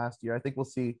season last year. I think we'll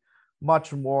see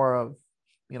much more of,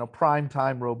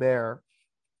 primetime Robert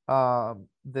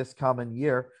this coming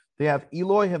year. They have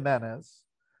Eloy Jimenez,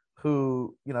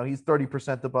 who, he's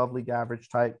 30% above league average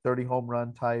type, 30 home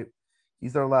run type.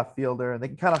 He's their left fielder, and they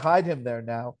can kind of hide him there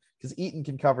now because Eaton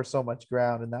can cover so much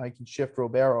ground, and now he can shift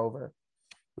Robert over,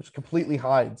 which completely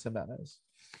hides Jimenez.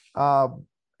 And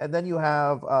then you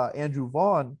have Andrew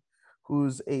Vaughn,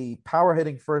 who's a power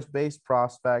hitting first base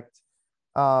prospect.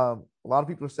 A lot of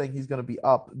people are saying he's going to be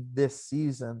up this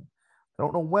season. I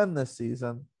don't know when this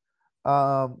season,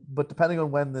 but depending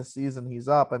on when this season he's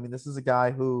up, I mean, this is a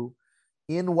guy who,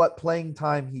 in what playing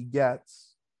time he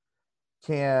gets,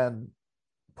 can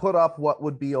put up what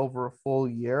would be over a full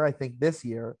year. I think this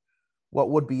year, what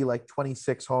would be like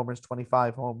 26 homers,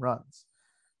 25 home runs.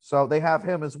 So they have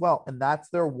him as well. And that's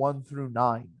their 1 through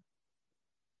 9.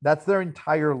 That's their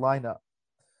entire lineup.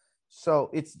 So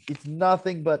it's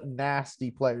nothing but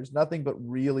nasty players, nothing but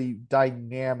really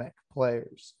dynamic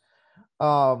players.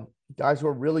 Guys who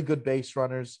are really good base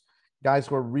runners, guys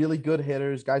who are really good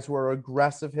hitters, guys who are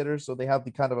aggressive hitters. So they have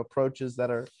the kind of approaches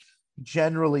that are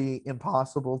generally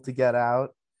impossible to get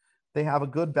out. They have a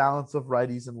good balance of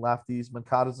righties and lefties.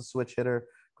 Moncada's a switch hitter.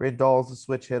 Grandal's a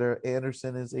switch hitter.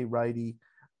 Anderson is a righty.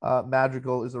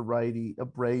 Madrigal is a righty.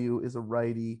 Abreu is a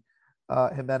righty.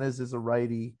 Jimenez is a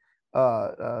righty.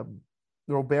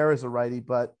 Robert is a righty,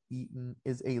 but Eaton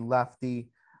is a lefty.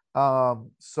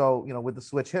 So, with the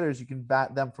switch hitters, you can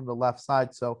bat them from the left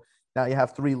side. So now you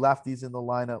have 3 lefties in the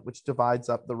lineup, which divides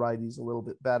up the righties a little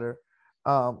bit better.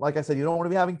 Like I said, you don't want to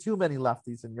be having too many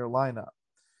lefties in your lineup.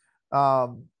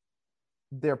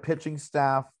 Their pitching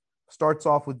staff starts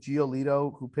off with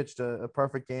Giolito, who pitched a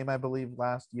perfect game, I believe,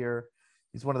 last year.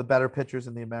 He's one of the better pitchers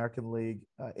in the American League.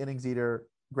 Innings eater,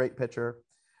 great pitcher.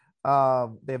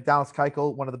 They have Dallas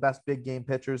Keuchel, one of the best big game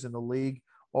pitchers in the league.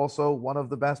 Also, one of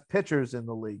the best pitchers in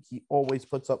the league. He always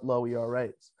puts up low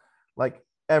ERAs, like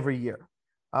every year.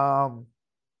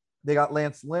 They got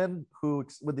Lance Lynn, who,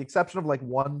 with the exception of like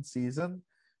one season,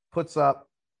 puts up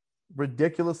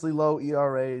ridiculously low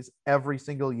ERAs every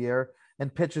single year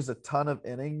and pitches a ton of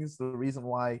innings. The reason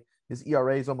why his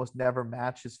ERAs almost never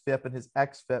match his FIP and his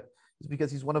xFIP is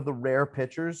because he's one of the rare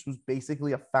pitchers who's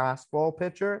basically a fastball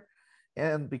pitcher.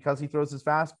 And because he throws his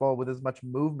fastball with as much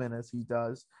movement as he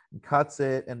does and cuts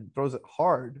it and throws it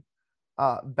hard,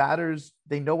 batters,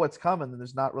 they know what's coming and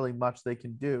there's not really much they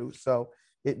can do. So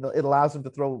it allows him to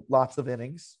throw lots of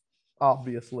innings,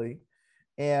 obviously.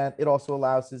 And it also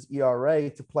allows his ERA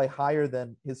to play higher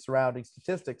than his surrounding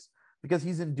statistics because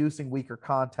he's inducing weaker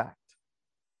contact.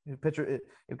 If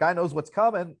a guy knows what's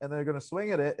coming and they're going to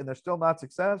swing at it and they're still not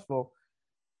successful,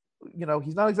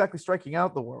 he's not exactly striking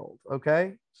out the world.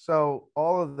 Okay. So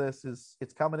all of this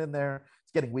it's coming in there.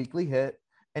 It's getting weekly hit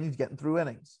and he's getting through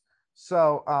innings.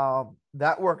 So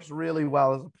that works really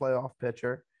well as a playoff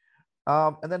pitcher.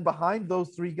 And then behind those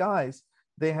three guys,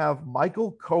 they have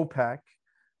Michael Kopech,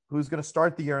 who's going to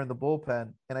start the year in the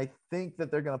bullpen. And I think that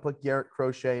they're going to put Garrett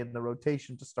Crochet in the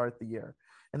rotation to start the year.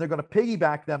 And they're going to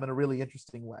piggyback them in a really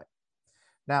interesting way.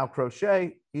 Now,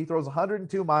 Crochet, he throws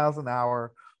 102 miles an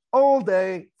hour all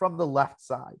day from the left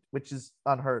side, which is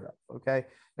unheard of. Okay.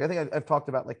 I think I've talked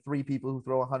about like 3 people who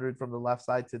throw 100 from the left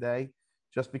side today,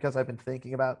 just because I've been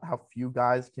thinking about how few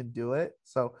guys can do it.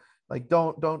 So like,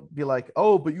 don't be like,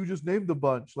 oh, but you just named a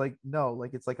bunch. Like, no,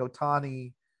 like it's like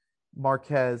Ohtani,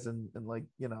 Marquez, and like,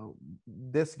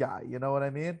 this guy, you know what I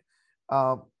mean?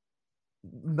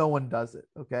 No one does it.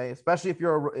 Okay. Especially if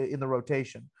you're in the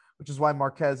rotation, which is why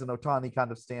Marquez and Ohtani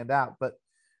kind of stand out. But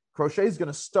Crochet is going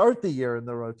to start the year in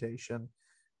the rotation,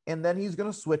 and then he's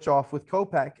going to switch off with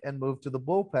Kopech and move to the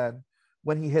bullpen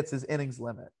when he hits his innings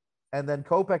limit. And then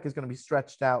Kopech is going to be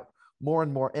stretched out more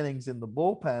and more innings in the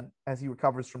bullpen as he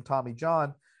recovers from Tommy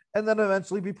John, and then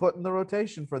eventually be put in the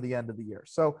rotation for the end of the year.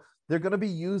 So they're going to be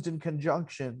used in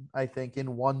conjunction, I think,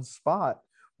 in one spot.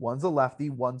 One's a lefty,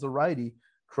 one's a righty.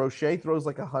 Crochet throws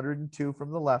like 102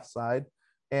 from the left side,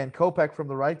 and Kopech from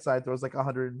the right side throws like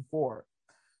 104.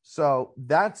 So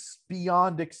that's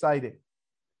beyond exciting.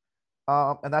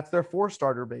 And that's their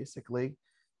 4-starter, basically.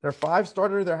 Their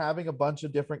 5-starter, they're having a bunch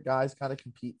of different guys kind of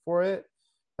compete for it.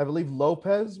 I believe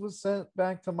Lopez was sent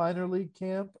back to minor league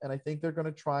camp, and I think they're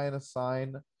going to try and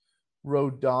assign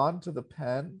Rodon to the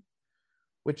pen,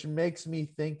 which makes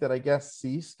me think that I guess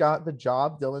Cease got the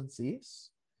job, Dylan Cease.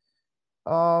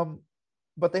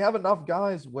 But they have enough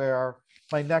guys where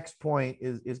my next point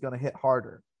is going to hit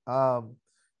harder.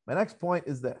 My next point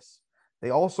is this. They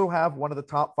also have one of the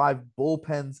top 5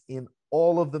 bullpens in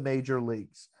all of the major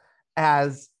leagues,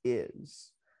 as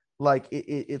is. Like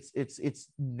it's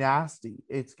nasty.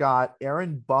 It's got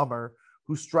Aaron Bummer,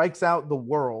 who strikes out the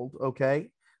world. Okay.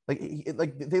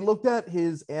 Like they looked at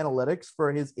his analytics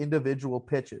for his individual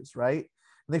pitches, right?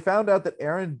 And they found out that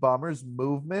Aaron Bummer's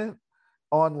movement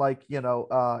on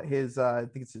his I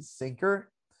think it's his sinker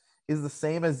is the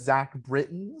same as Zach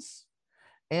Britton's.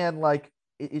 And like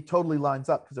it totally lines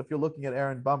up, because if you're looking at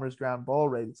Aaron Bummer's ground ball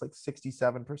rate, it's like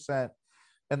 67%.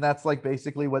 And that's like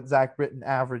basically what Zach Britton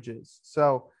averages.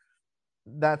 So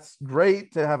that's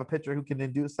great to have a pitcher who can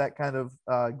induce that kind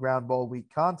of ground ball weak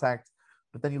contact.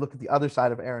 But then you look at the other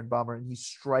side of Aaron Bummer, and he's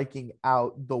striking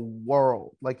out the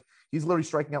world. Like he's literally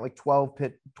striking out like 12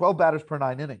 batters per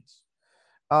 9 innings.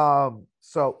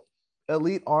 So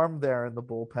elite arm there in the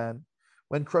bullpen.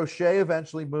 When Crochet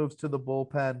eventually moves to the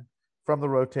bullpen from the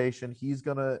rotation, he's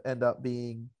going to end up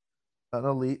being an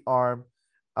elite arm.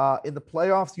 In the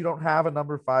playoffs, you don't have a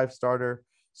number 5 starter.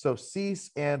 So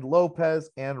Cease and Lopez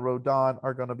and Rodon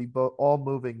are going to be all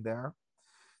moving there.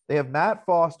 They have Matt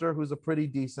Foster, who's a pretty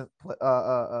decent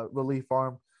relief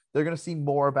arm. They're going to see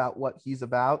more about what he's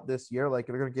about this year. Like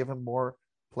they're going to give him more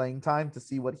playing time to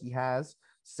see what he has.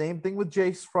 Same thing with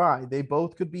Jace Fry. They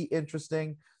both could be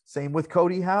interesting. Same with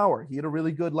Cody Howard. He had a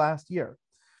really good last year.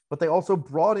 But they also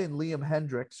brought in Liam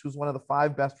Hendricks, who's one of the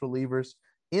 5 best relievers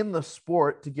in the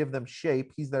sport, to give them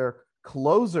shape. He's their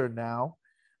closer now.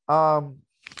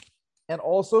 And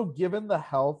also, given the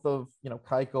health of,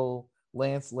 Keuchel,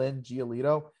 Lance Lynn,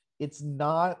 Giolito, it's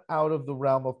not out of the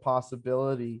realm of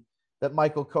possibility that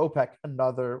Michael Kopech,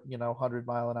 another,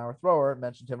 100-mile-an-hour thrower,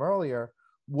 mentioned him earlier,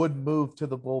 would move to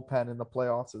the bullpen in the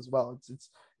playoffs as well.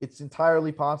 It's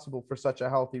entirely possible for such a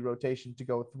healthy rotation to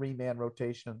go a 3-man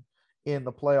rotation in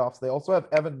the playoffs. They also have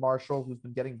Evan Marshall, who's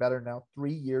been getting better now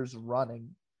 3 years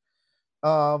running.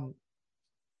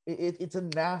 It's a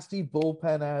nasty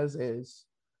bullpen as is.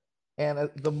 And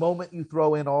at the moment you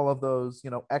throw in all of those,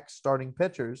 ex-starting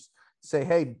pitchers, say,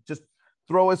 hey, just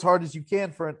throw as hard as you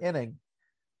can for an inning,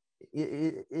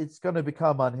 it's going to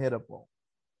become unhittable.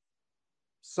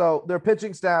 So their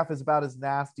pitching staff is about as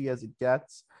nasty as it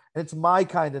gets. And it's my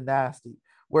kind of nasty,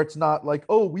 where it's not like,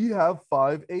 oh, we have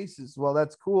 5 aces. Well,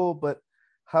 that's cool, but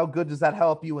how good does that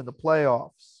help you in the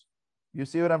playoffs? You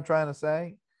see what I'm trying to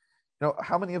say?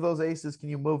 How many of those aces can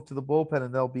you move to the bullpen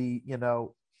and they'll be,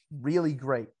 really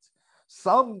great?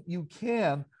 Some you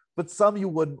can, but some you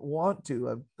wouldn't want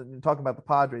to. I'm talking about the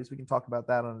Padres. We can talk about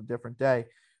that on a different day,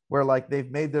 where like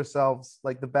they've made themselves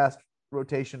like the best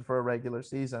rotation for a regular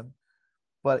season,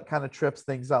 but it kind of trips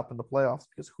things up in the playoffs,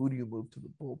 because who do you move to the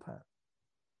bullpen?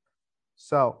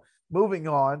 So moving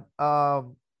on,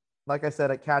 like I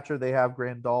said, at catcher, they have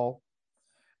Grandal,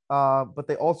 but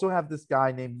they also have this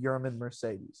guy named Yerman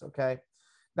Mercedes. Okay.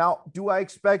 Now, do I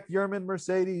expect Yermin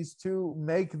Mercedes to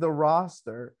make the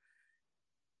roster?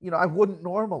 I wouldn't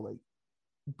normally.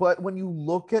 But when you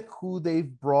look at who they've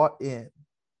brought in,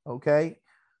 okay,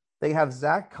 they have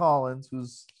Zach Collins,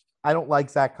 I don't like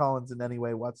Zach Collins in any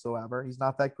way whatsoever. He's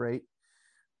not that great.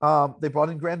 They brought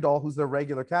in Grandal, who's their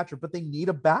regular catcher, but they need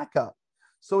a backup.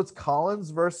 So it's Collins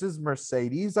versus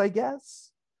Mercedes, I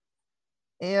guess.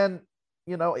 And,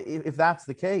 if that's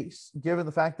the case, given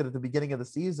the fact that at the beginning of the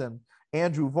season,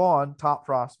 Andrew Vaughn, top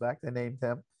prospect, I named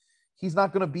him, he's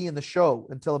not going to be in the show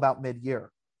until about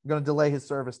mid-year. I'm going to delay his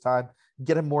service time,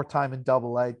 get him more time in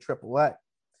AA, AAA.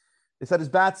 They said his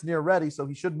bat's near ready, so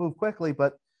he should move quickly,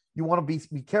 but you want to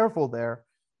be careful there.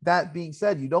 That being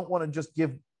said, you don't want to just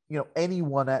give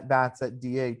anyone at bats at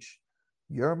DH.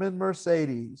 Yermin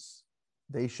Mercedes,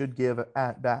 they should give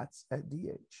at bats at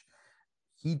DH.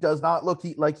 He does not look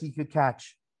like he could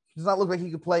catch. He does not look like he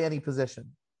could play any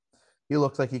position. He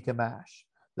looks like he can mash.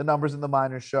 The numbers in the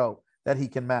minors show that he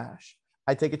can mash.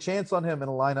 I take a chance on him in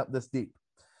a lineup this deep.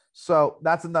 So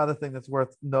that's another thing that's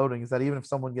worth noting, is that even if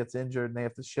someone gets injured and they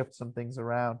have to shift some things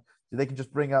around, they can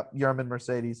just bring up Yermin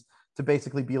Mercedes to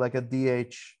basically be like a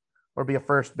DH or be a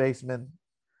first baseman.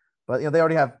 But they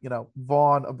already have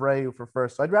Vaughn, Abreu for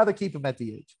first, so I'd rather keep him at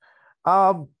DH.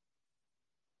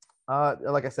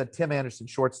 Like I said, Tim Anderson,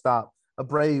 shortstop,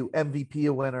 Abreu, MVP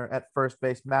winner at first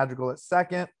base, Madrigal at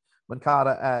second,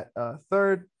 Moncada at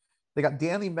third. They got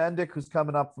Danny Mendick, who's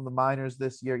coming up from the minors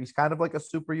this year. He's kind of like a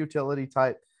super utility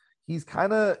type. He's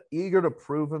kind of eager to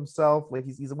prove himself. Like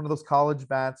he's one of those college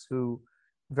bats who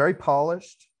very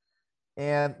polished.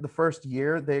 And the first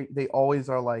year, they always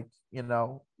are like,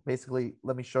 basically,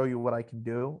 let me show you what I can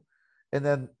do. And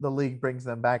then the league brings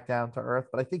them back down to earth.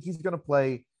 But I think he's going to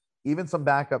play even some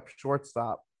backup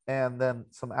shortstop and then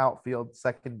some outfield,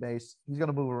 second base. He's going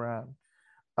to move around.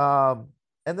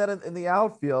 And then in the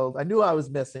outfield, I knew I was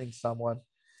missing someone.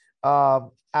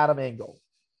 Adam Engel.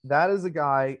 That is a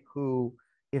guy who,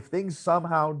 if things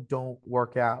somehow don't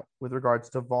work out with regards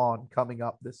to Vaughn coming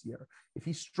up this year, if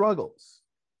he struggles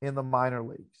in the minor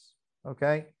leagues,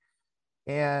 okay,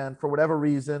 and for whatever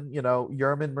reason,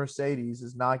 Yermin Mercedes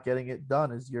is not getting it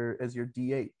done as your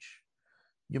DH,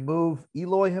 you move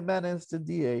Eloy Jimenez to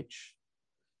DH,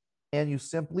 and you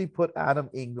simply put Adam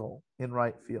Engel in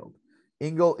right field.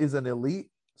 Engel is an elite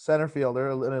center fielder,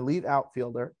 an elite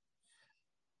outfielder.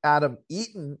 Adam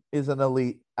Eaton is an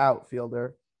elite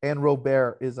outfielder, and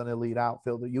Robert is an elite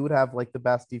outfielder. You would have like the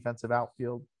best defensive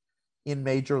outfield in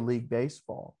Major League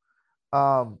Baseball.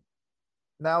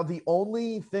 Now, the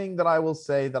only thing that I will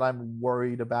say that I'm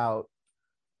worried about,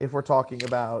 if we're talking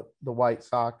about the White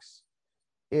Sox,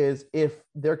 is if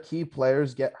their key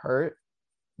players get hurt,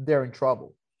 they're in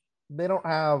trouble. They don't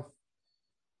have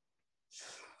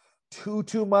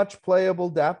too much playable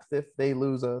depth if they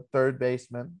lose a third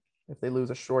baseman, if they lose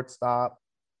a shortstop,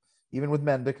 even with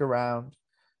Mendick around.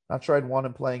 Not sure I'd want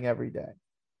him playing every day.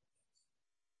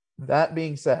 That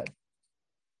being said,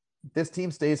 if this team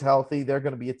stays healthy, they're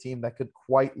going to be a team that could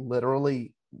quite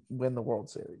literally win the World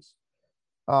Series.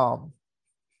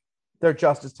 They're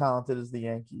just as talented as the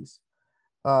Yankees.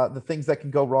 The things that can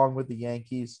go wrong with the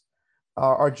Yankees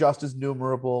are just as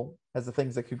numerable as the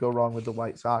things that could go wrong with the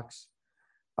White Sox.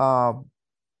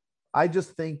 I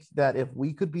just think that if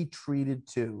we could be treated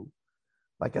to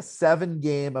like a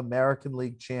 7-game American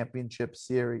League Championship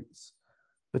series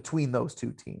between those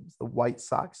two teams, the White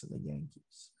Sox and the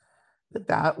Yankees,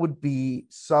 that would be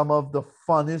some of the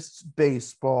funnest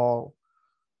baseball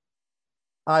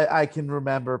I can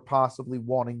remember possibly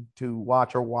wanting to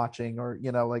watch or watching, or,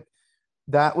 like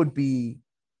that would be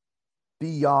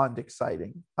beyond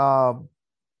exciting.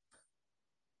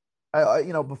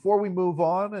 Before we move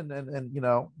on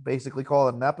and basically call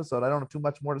it an episode, I don't have too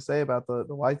much more to say about the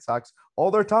White Sox.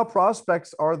 All their top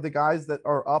prospects are the guys that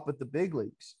are up at the big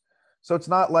leagues. So it's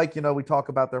not like, we talk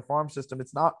about their farm system.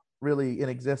 It's not really in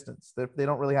existence. They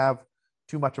don't really have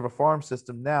too much of a farm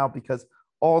system now because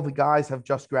all the guys have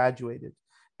just graduated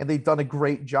and they've done a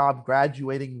great job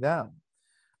graduating them.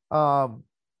 I'll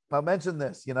mention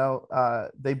this,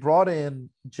 they brought in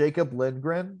Jacob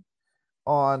Lindgren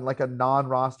on like a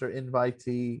non-roster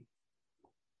invitee,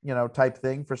 type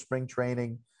thing for spring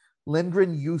training.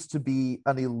 Lindgren used to be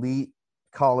an elite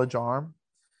college arm,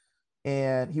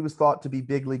 and he was thought to be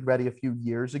big league ready a few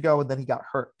years ago, and then he got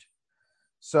hurt.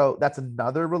 So that's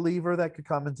another reliever that could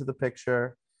come into the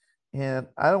picture. And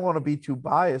I don't want to be too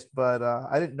biased, but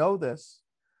I didn't know this,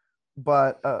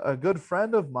 but a good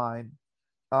friend of mine,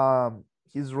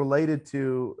 he's related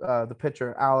to the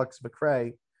pitcher Alex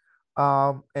McRae.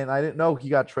 And I didn't know he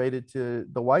got traded to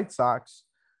the White Sox,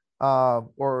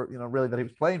 or, really that he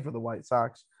was playing for the White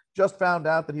Sox. just found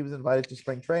out that he was invited to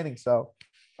spring training. So,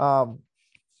 have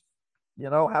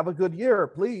a good year,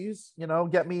 please.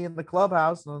 Get me in the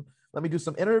clubhouse and let me do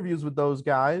some interviews with those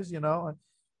guys.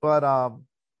 But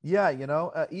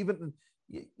even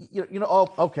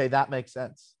oh, okay, that makes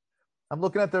sense. I'm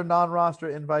looking at their non-roster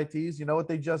invitees. You know what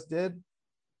they just did?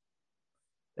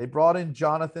 They brought in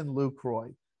Jonathan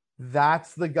Lucroy.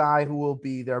 That's the guy who will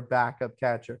be their backup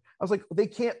catcher. I was like, they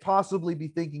can't possibly be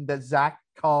thinking that Zach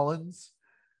Collins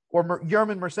or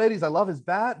Yerman Mercedes. I love his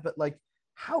bat, but like,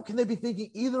 how can they be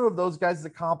thinking either of those guys is a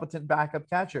competent backup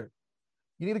catcher?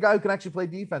 You need a guy who can actually play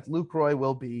defense. Lucroy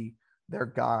will be their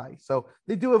guy. So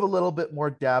they do have a little bit more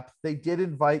depth. They did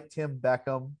invite Tim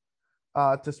Beckham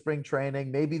to spring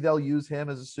training. Maybe they'll use him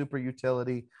as a super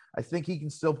utility. I think he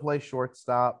can still play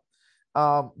shortstop.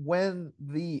 When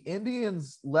the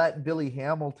Indians let Billy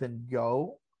Hamilton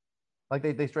go, like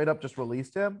they straight up just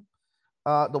released him,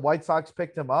 the White Sox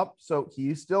picked him up. So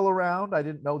he's still around. I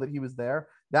didn't know that he was there.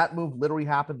 That move literally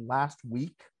happened last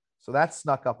week. So that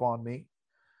snuck up on me.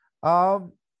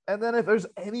 And then if there's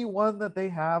anyone that they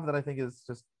have that I think is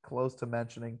just close to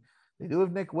mentioning, they do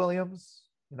have Nick Williams.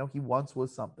 He once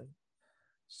was something.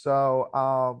 So,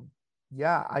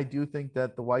 I do think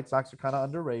that the White Sox are kind of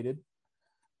underrated.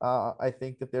 I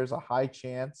think that there's a high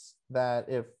chance that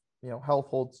if, health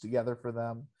holds together for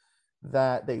them,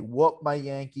 that they whoop my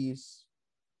Yankees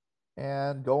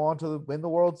and go on to win the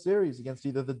World Series against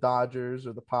either the Dodgers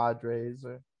or the Padres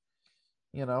or,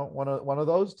 one of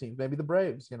those teams, maybe the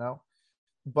Braves,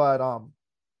 but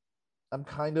I'm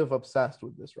kind of obsessed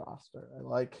with this roster.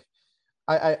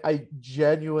 I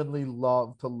genuinely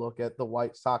love to look at the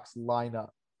White Sox lineup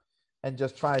and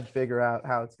just try and figure out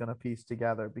how it's going to piece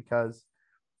together, because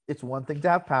it's one thing to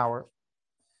have power.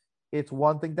 It's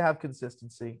one thing to have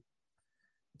consistency.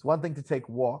 It's one thing to take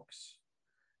walks,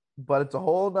 but it's a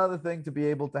whole other thing to be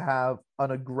able to have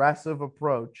an aggressive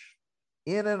approach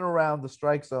in and around the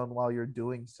strike zone while you're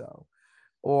doing so.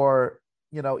 Or,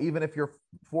 even if you're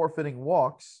forfeiting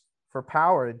walks for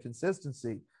power and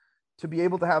consistency, to be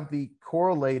able to have the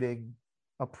correlating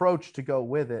approach to go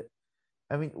with it.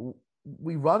 I mean,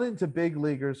 we run into big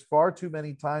leaguers far too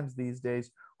many times these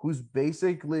days whose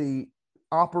basically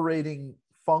operating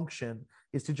function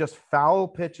is to just foul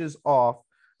pitches off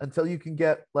until you can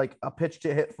get like a pitch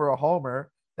to hit for a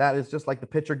homer. That is just like the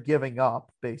pitcher giving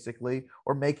up basically,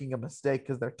 or making a mistake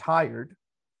because they're tired.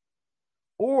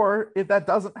 Or if that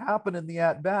doesn't happen in the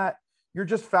at bat, you're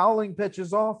just fouling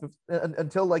pitches off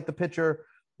until like the pitcher,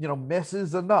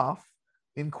 misses enough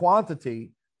in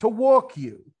quantity to walk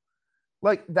you.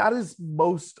 Like that is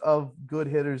most of good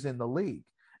hitters in the league.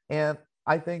 And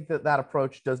I think that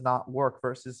approach does not work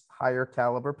versus higher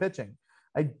caliber pitching.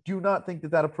 I do not think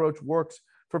that approach works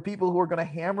for people who are going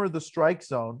to hammer the strike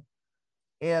zone.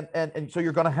 And so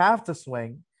you're going to have to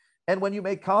swing. And when you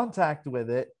make contact with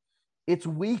it, it's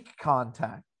weak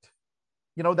contact.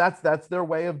 That's their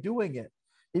way of doing it.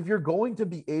 If you're going to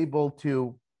be able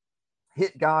to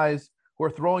hit guys who are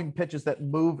throwing pitches that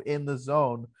move in the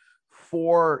zone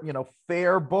for,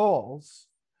 fair balls,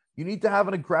 you need to have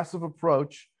an aggressive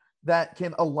approach that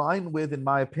can align with, in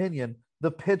my opinion,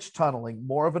 the pitch tunneling,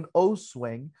 more of an O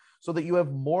swing, so that you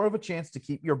have more of a chance to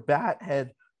keep your bat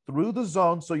head through the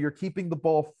zone. So you're keeping the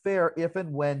ball fair if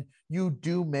and when you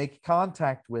do make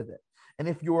contact with it. And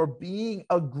if you're being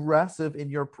aggressive in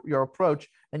your approach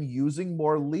and using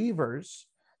more levers,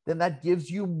 then that gives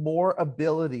you more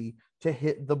ability to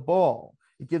hit the ball.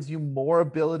 It gives you more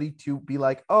ability to be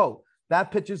like, oh,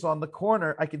 that pitch is on the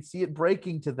corner. I can see it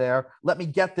breaking to there. Let me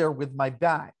get there with my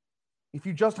bat. If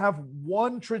you just have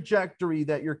one trajectory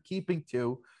that you're keeping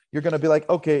to, you're going to be like,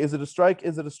 okay, is it a strike?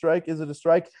 Is it a strike? Is it a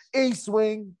strike? A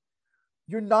swing.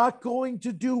 You're not going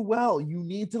to do well. You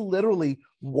need to literally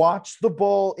watch the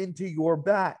ball into your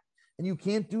bat. And you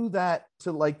can't do that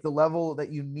to like the level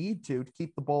that you need to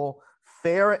keep the ball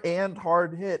fair and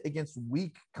hard hit against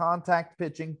weak contact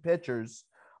pitching pitchers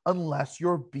unless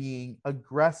you're being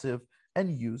aggressive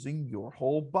and using your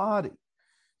whole body.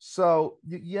 So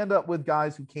you end up with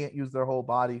guys who can't use their whole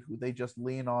body, who they just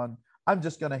lean on. I'm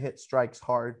just going to hit strikes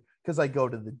hard because I go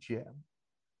to the gym.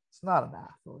 It's not an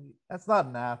athlete. That's not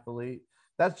an athlete.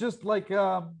 That's just like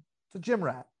it's a gym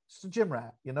rat. It's a gym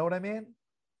rat. You know what I mean?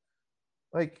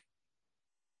 Like,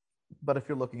 but if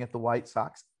you're looking at the White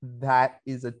Sox, that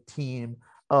is a team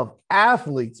of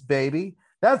athletes, baby.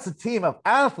 That's a team of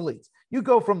athletes. You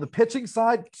go from the pitching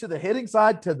side to the hitting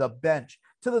side to the bench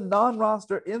to the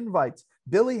non-roster invites.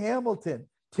 Billy Hamilton,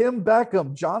 Tim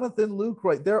Beckham, Jonathan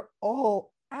Lucroy, they're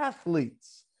all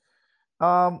athletes.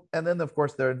 And then, of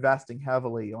course, they're investing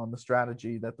heavily on the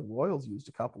strategy that the Royals used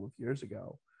a couple of years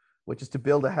ago, which is to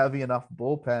build a heavy enough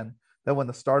bullpen that when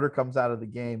the starter comes out of the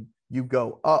game, you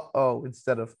go, uh-oh,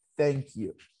 instead of thank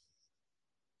you.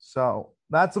 So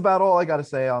that's about all I got to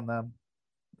say on them.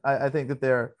 I think that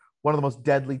they're one of the most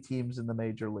deadly teams in the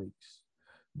major leagues.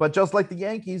 But just like the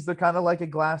Yankees, they're kind of like a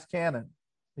glass cannon,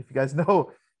 if you guys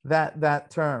know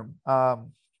that term,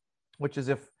 which is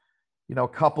if, a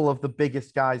couple of the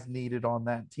biggest guys needed on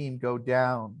that team go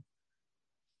down,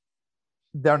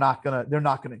 they're not gonna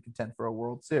contend for a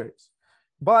World Series.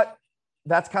 But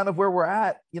that's kind of where we're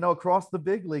at, across the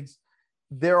big leagues.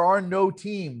 There are no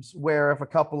teams where if a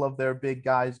couple of their big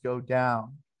guys go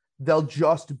down, they'll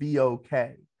just be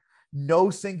okay. No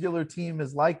singular team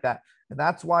is like that. And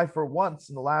that's why for once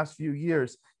in the last few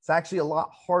years, it's actually a lot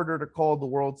harder to call the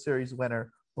World Series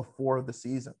winner before the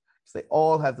season because they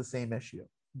all have the same issue,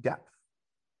 depth.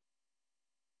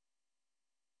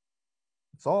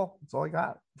 That's all I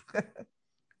got.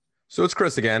 So it's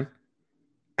Chris again.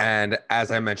 And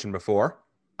as I mentioned before,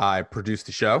 I produced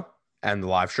the show and the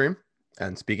live stream.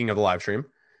 And speaking of the live stream,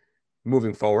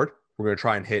 moving forward, we're going to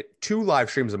try and hit 2 live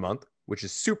streams a month, which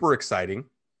is super exciting.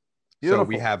 Beautiful. So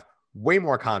we have way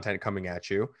more content coming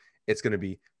at you. It's going to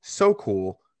be so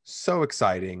cool, so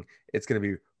exciting. It's going to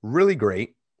be really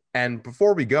great. And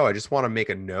before we go, I just want to make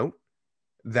a note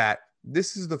that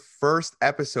this is the first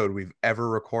episode we've ever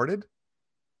recorded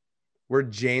where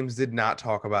James did not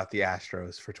talk about the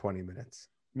Astros for 20 minutes.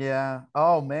 Yeah.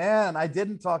 Oh, man. I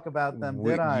didn't talk about them,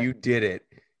 did I? You did it.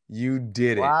 You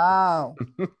did it. Wow.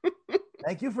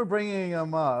 Thank you for bringing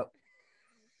them up.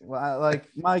 Well,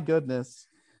 my goodness.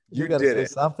 You got to say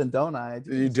something, don't I?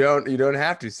 Jeez. You don't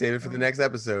have to. Save it for the next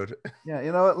episode. Yeah,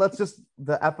 you know what?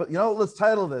 Let's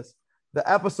title this the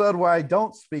episode where I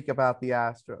don't speak about the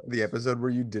Astros. The episode where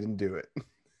you didn't do it.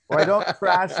 Where I don't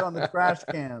crash on the trash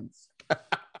cans.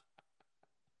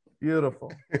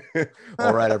 Beautiful.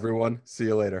 All right, everyone. See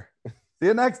you later. See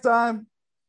you next time.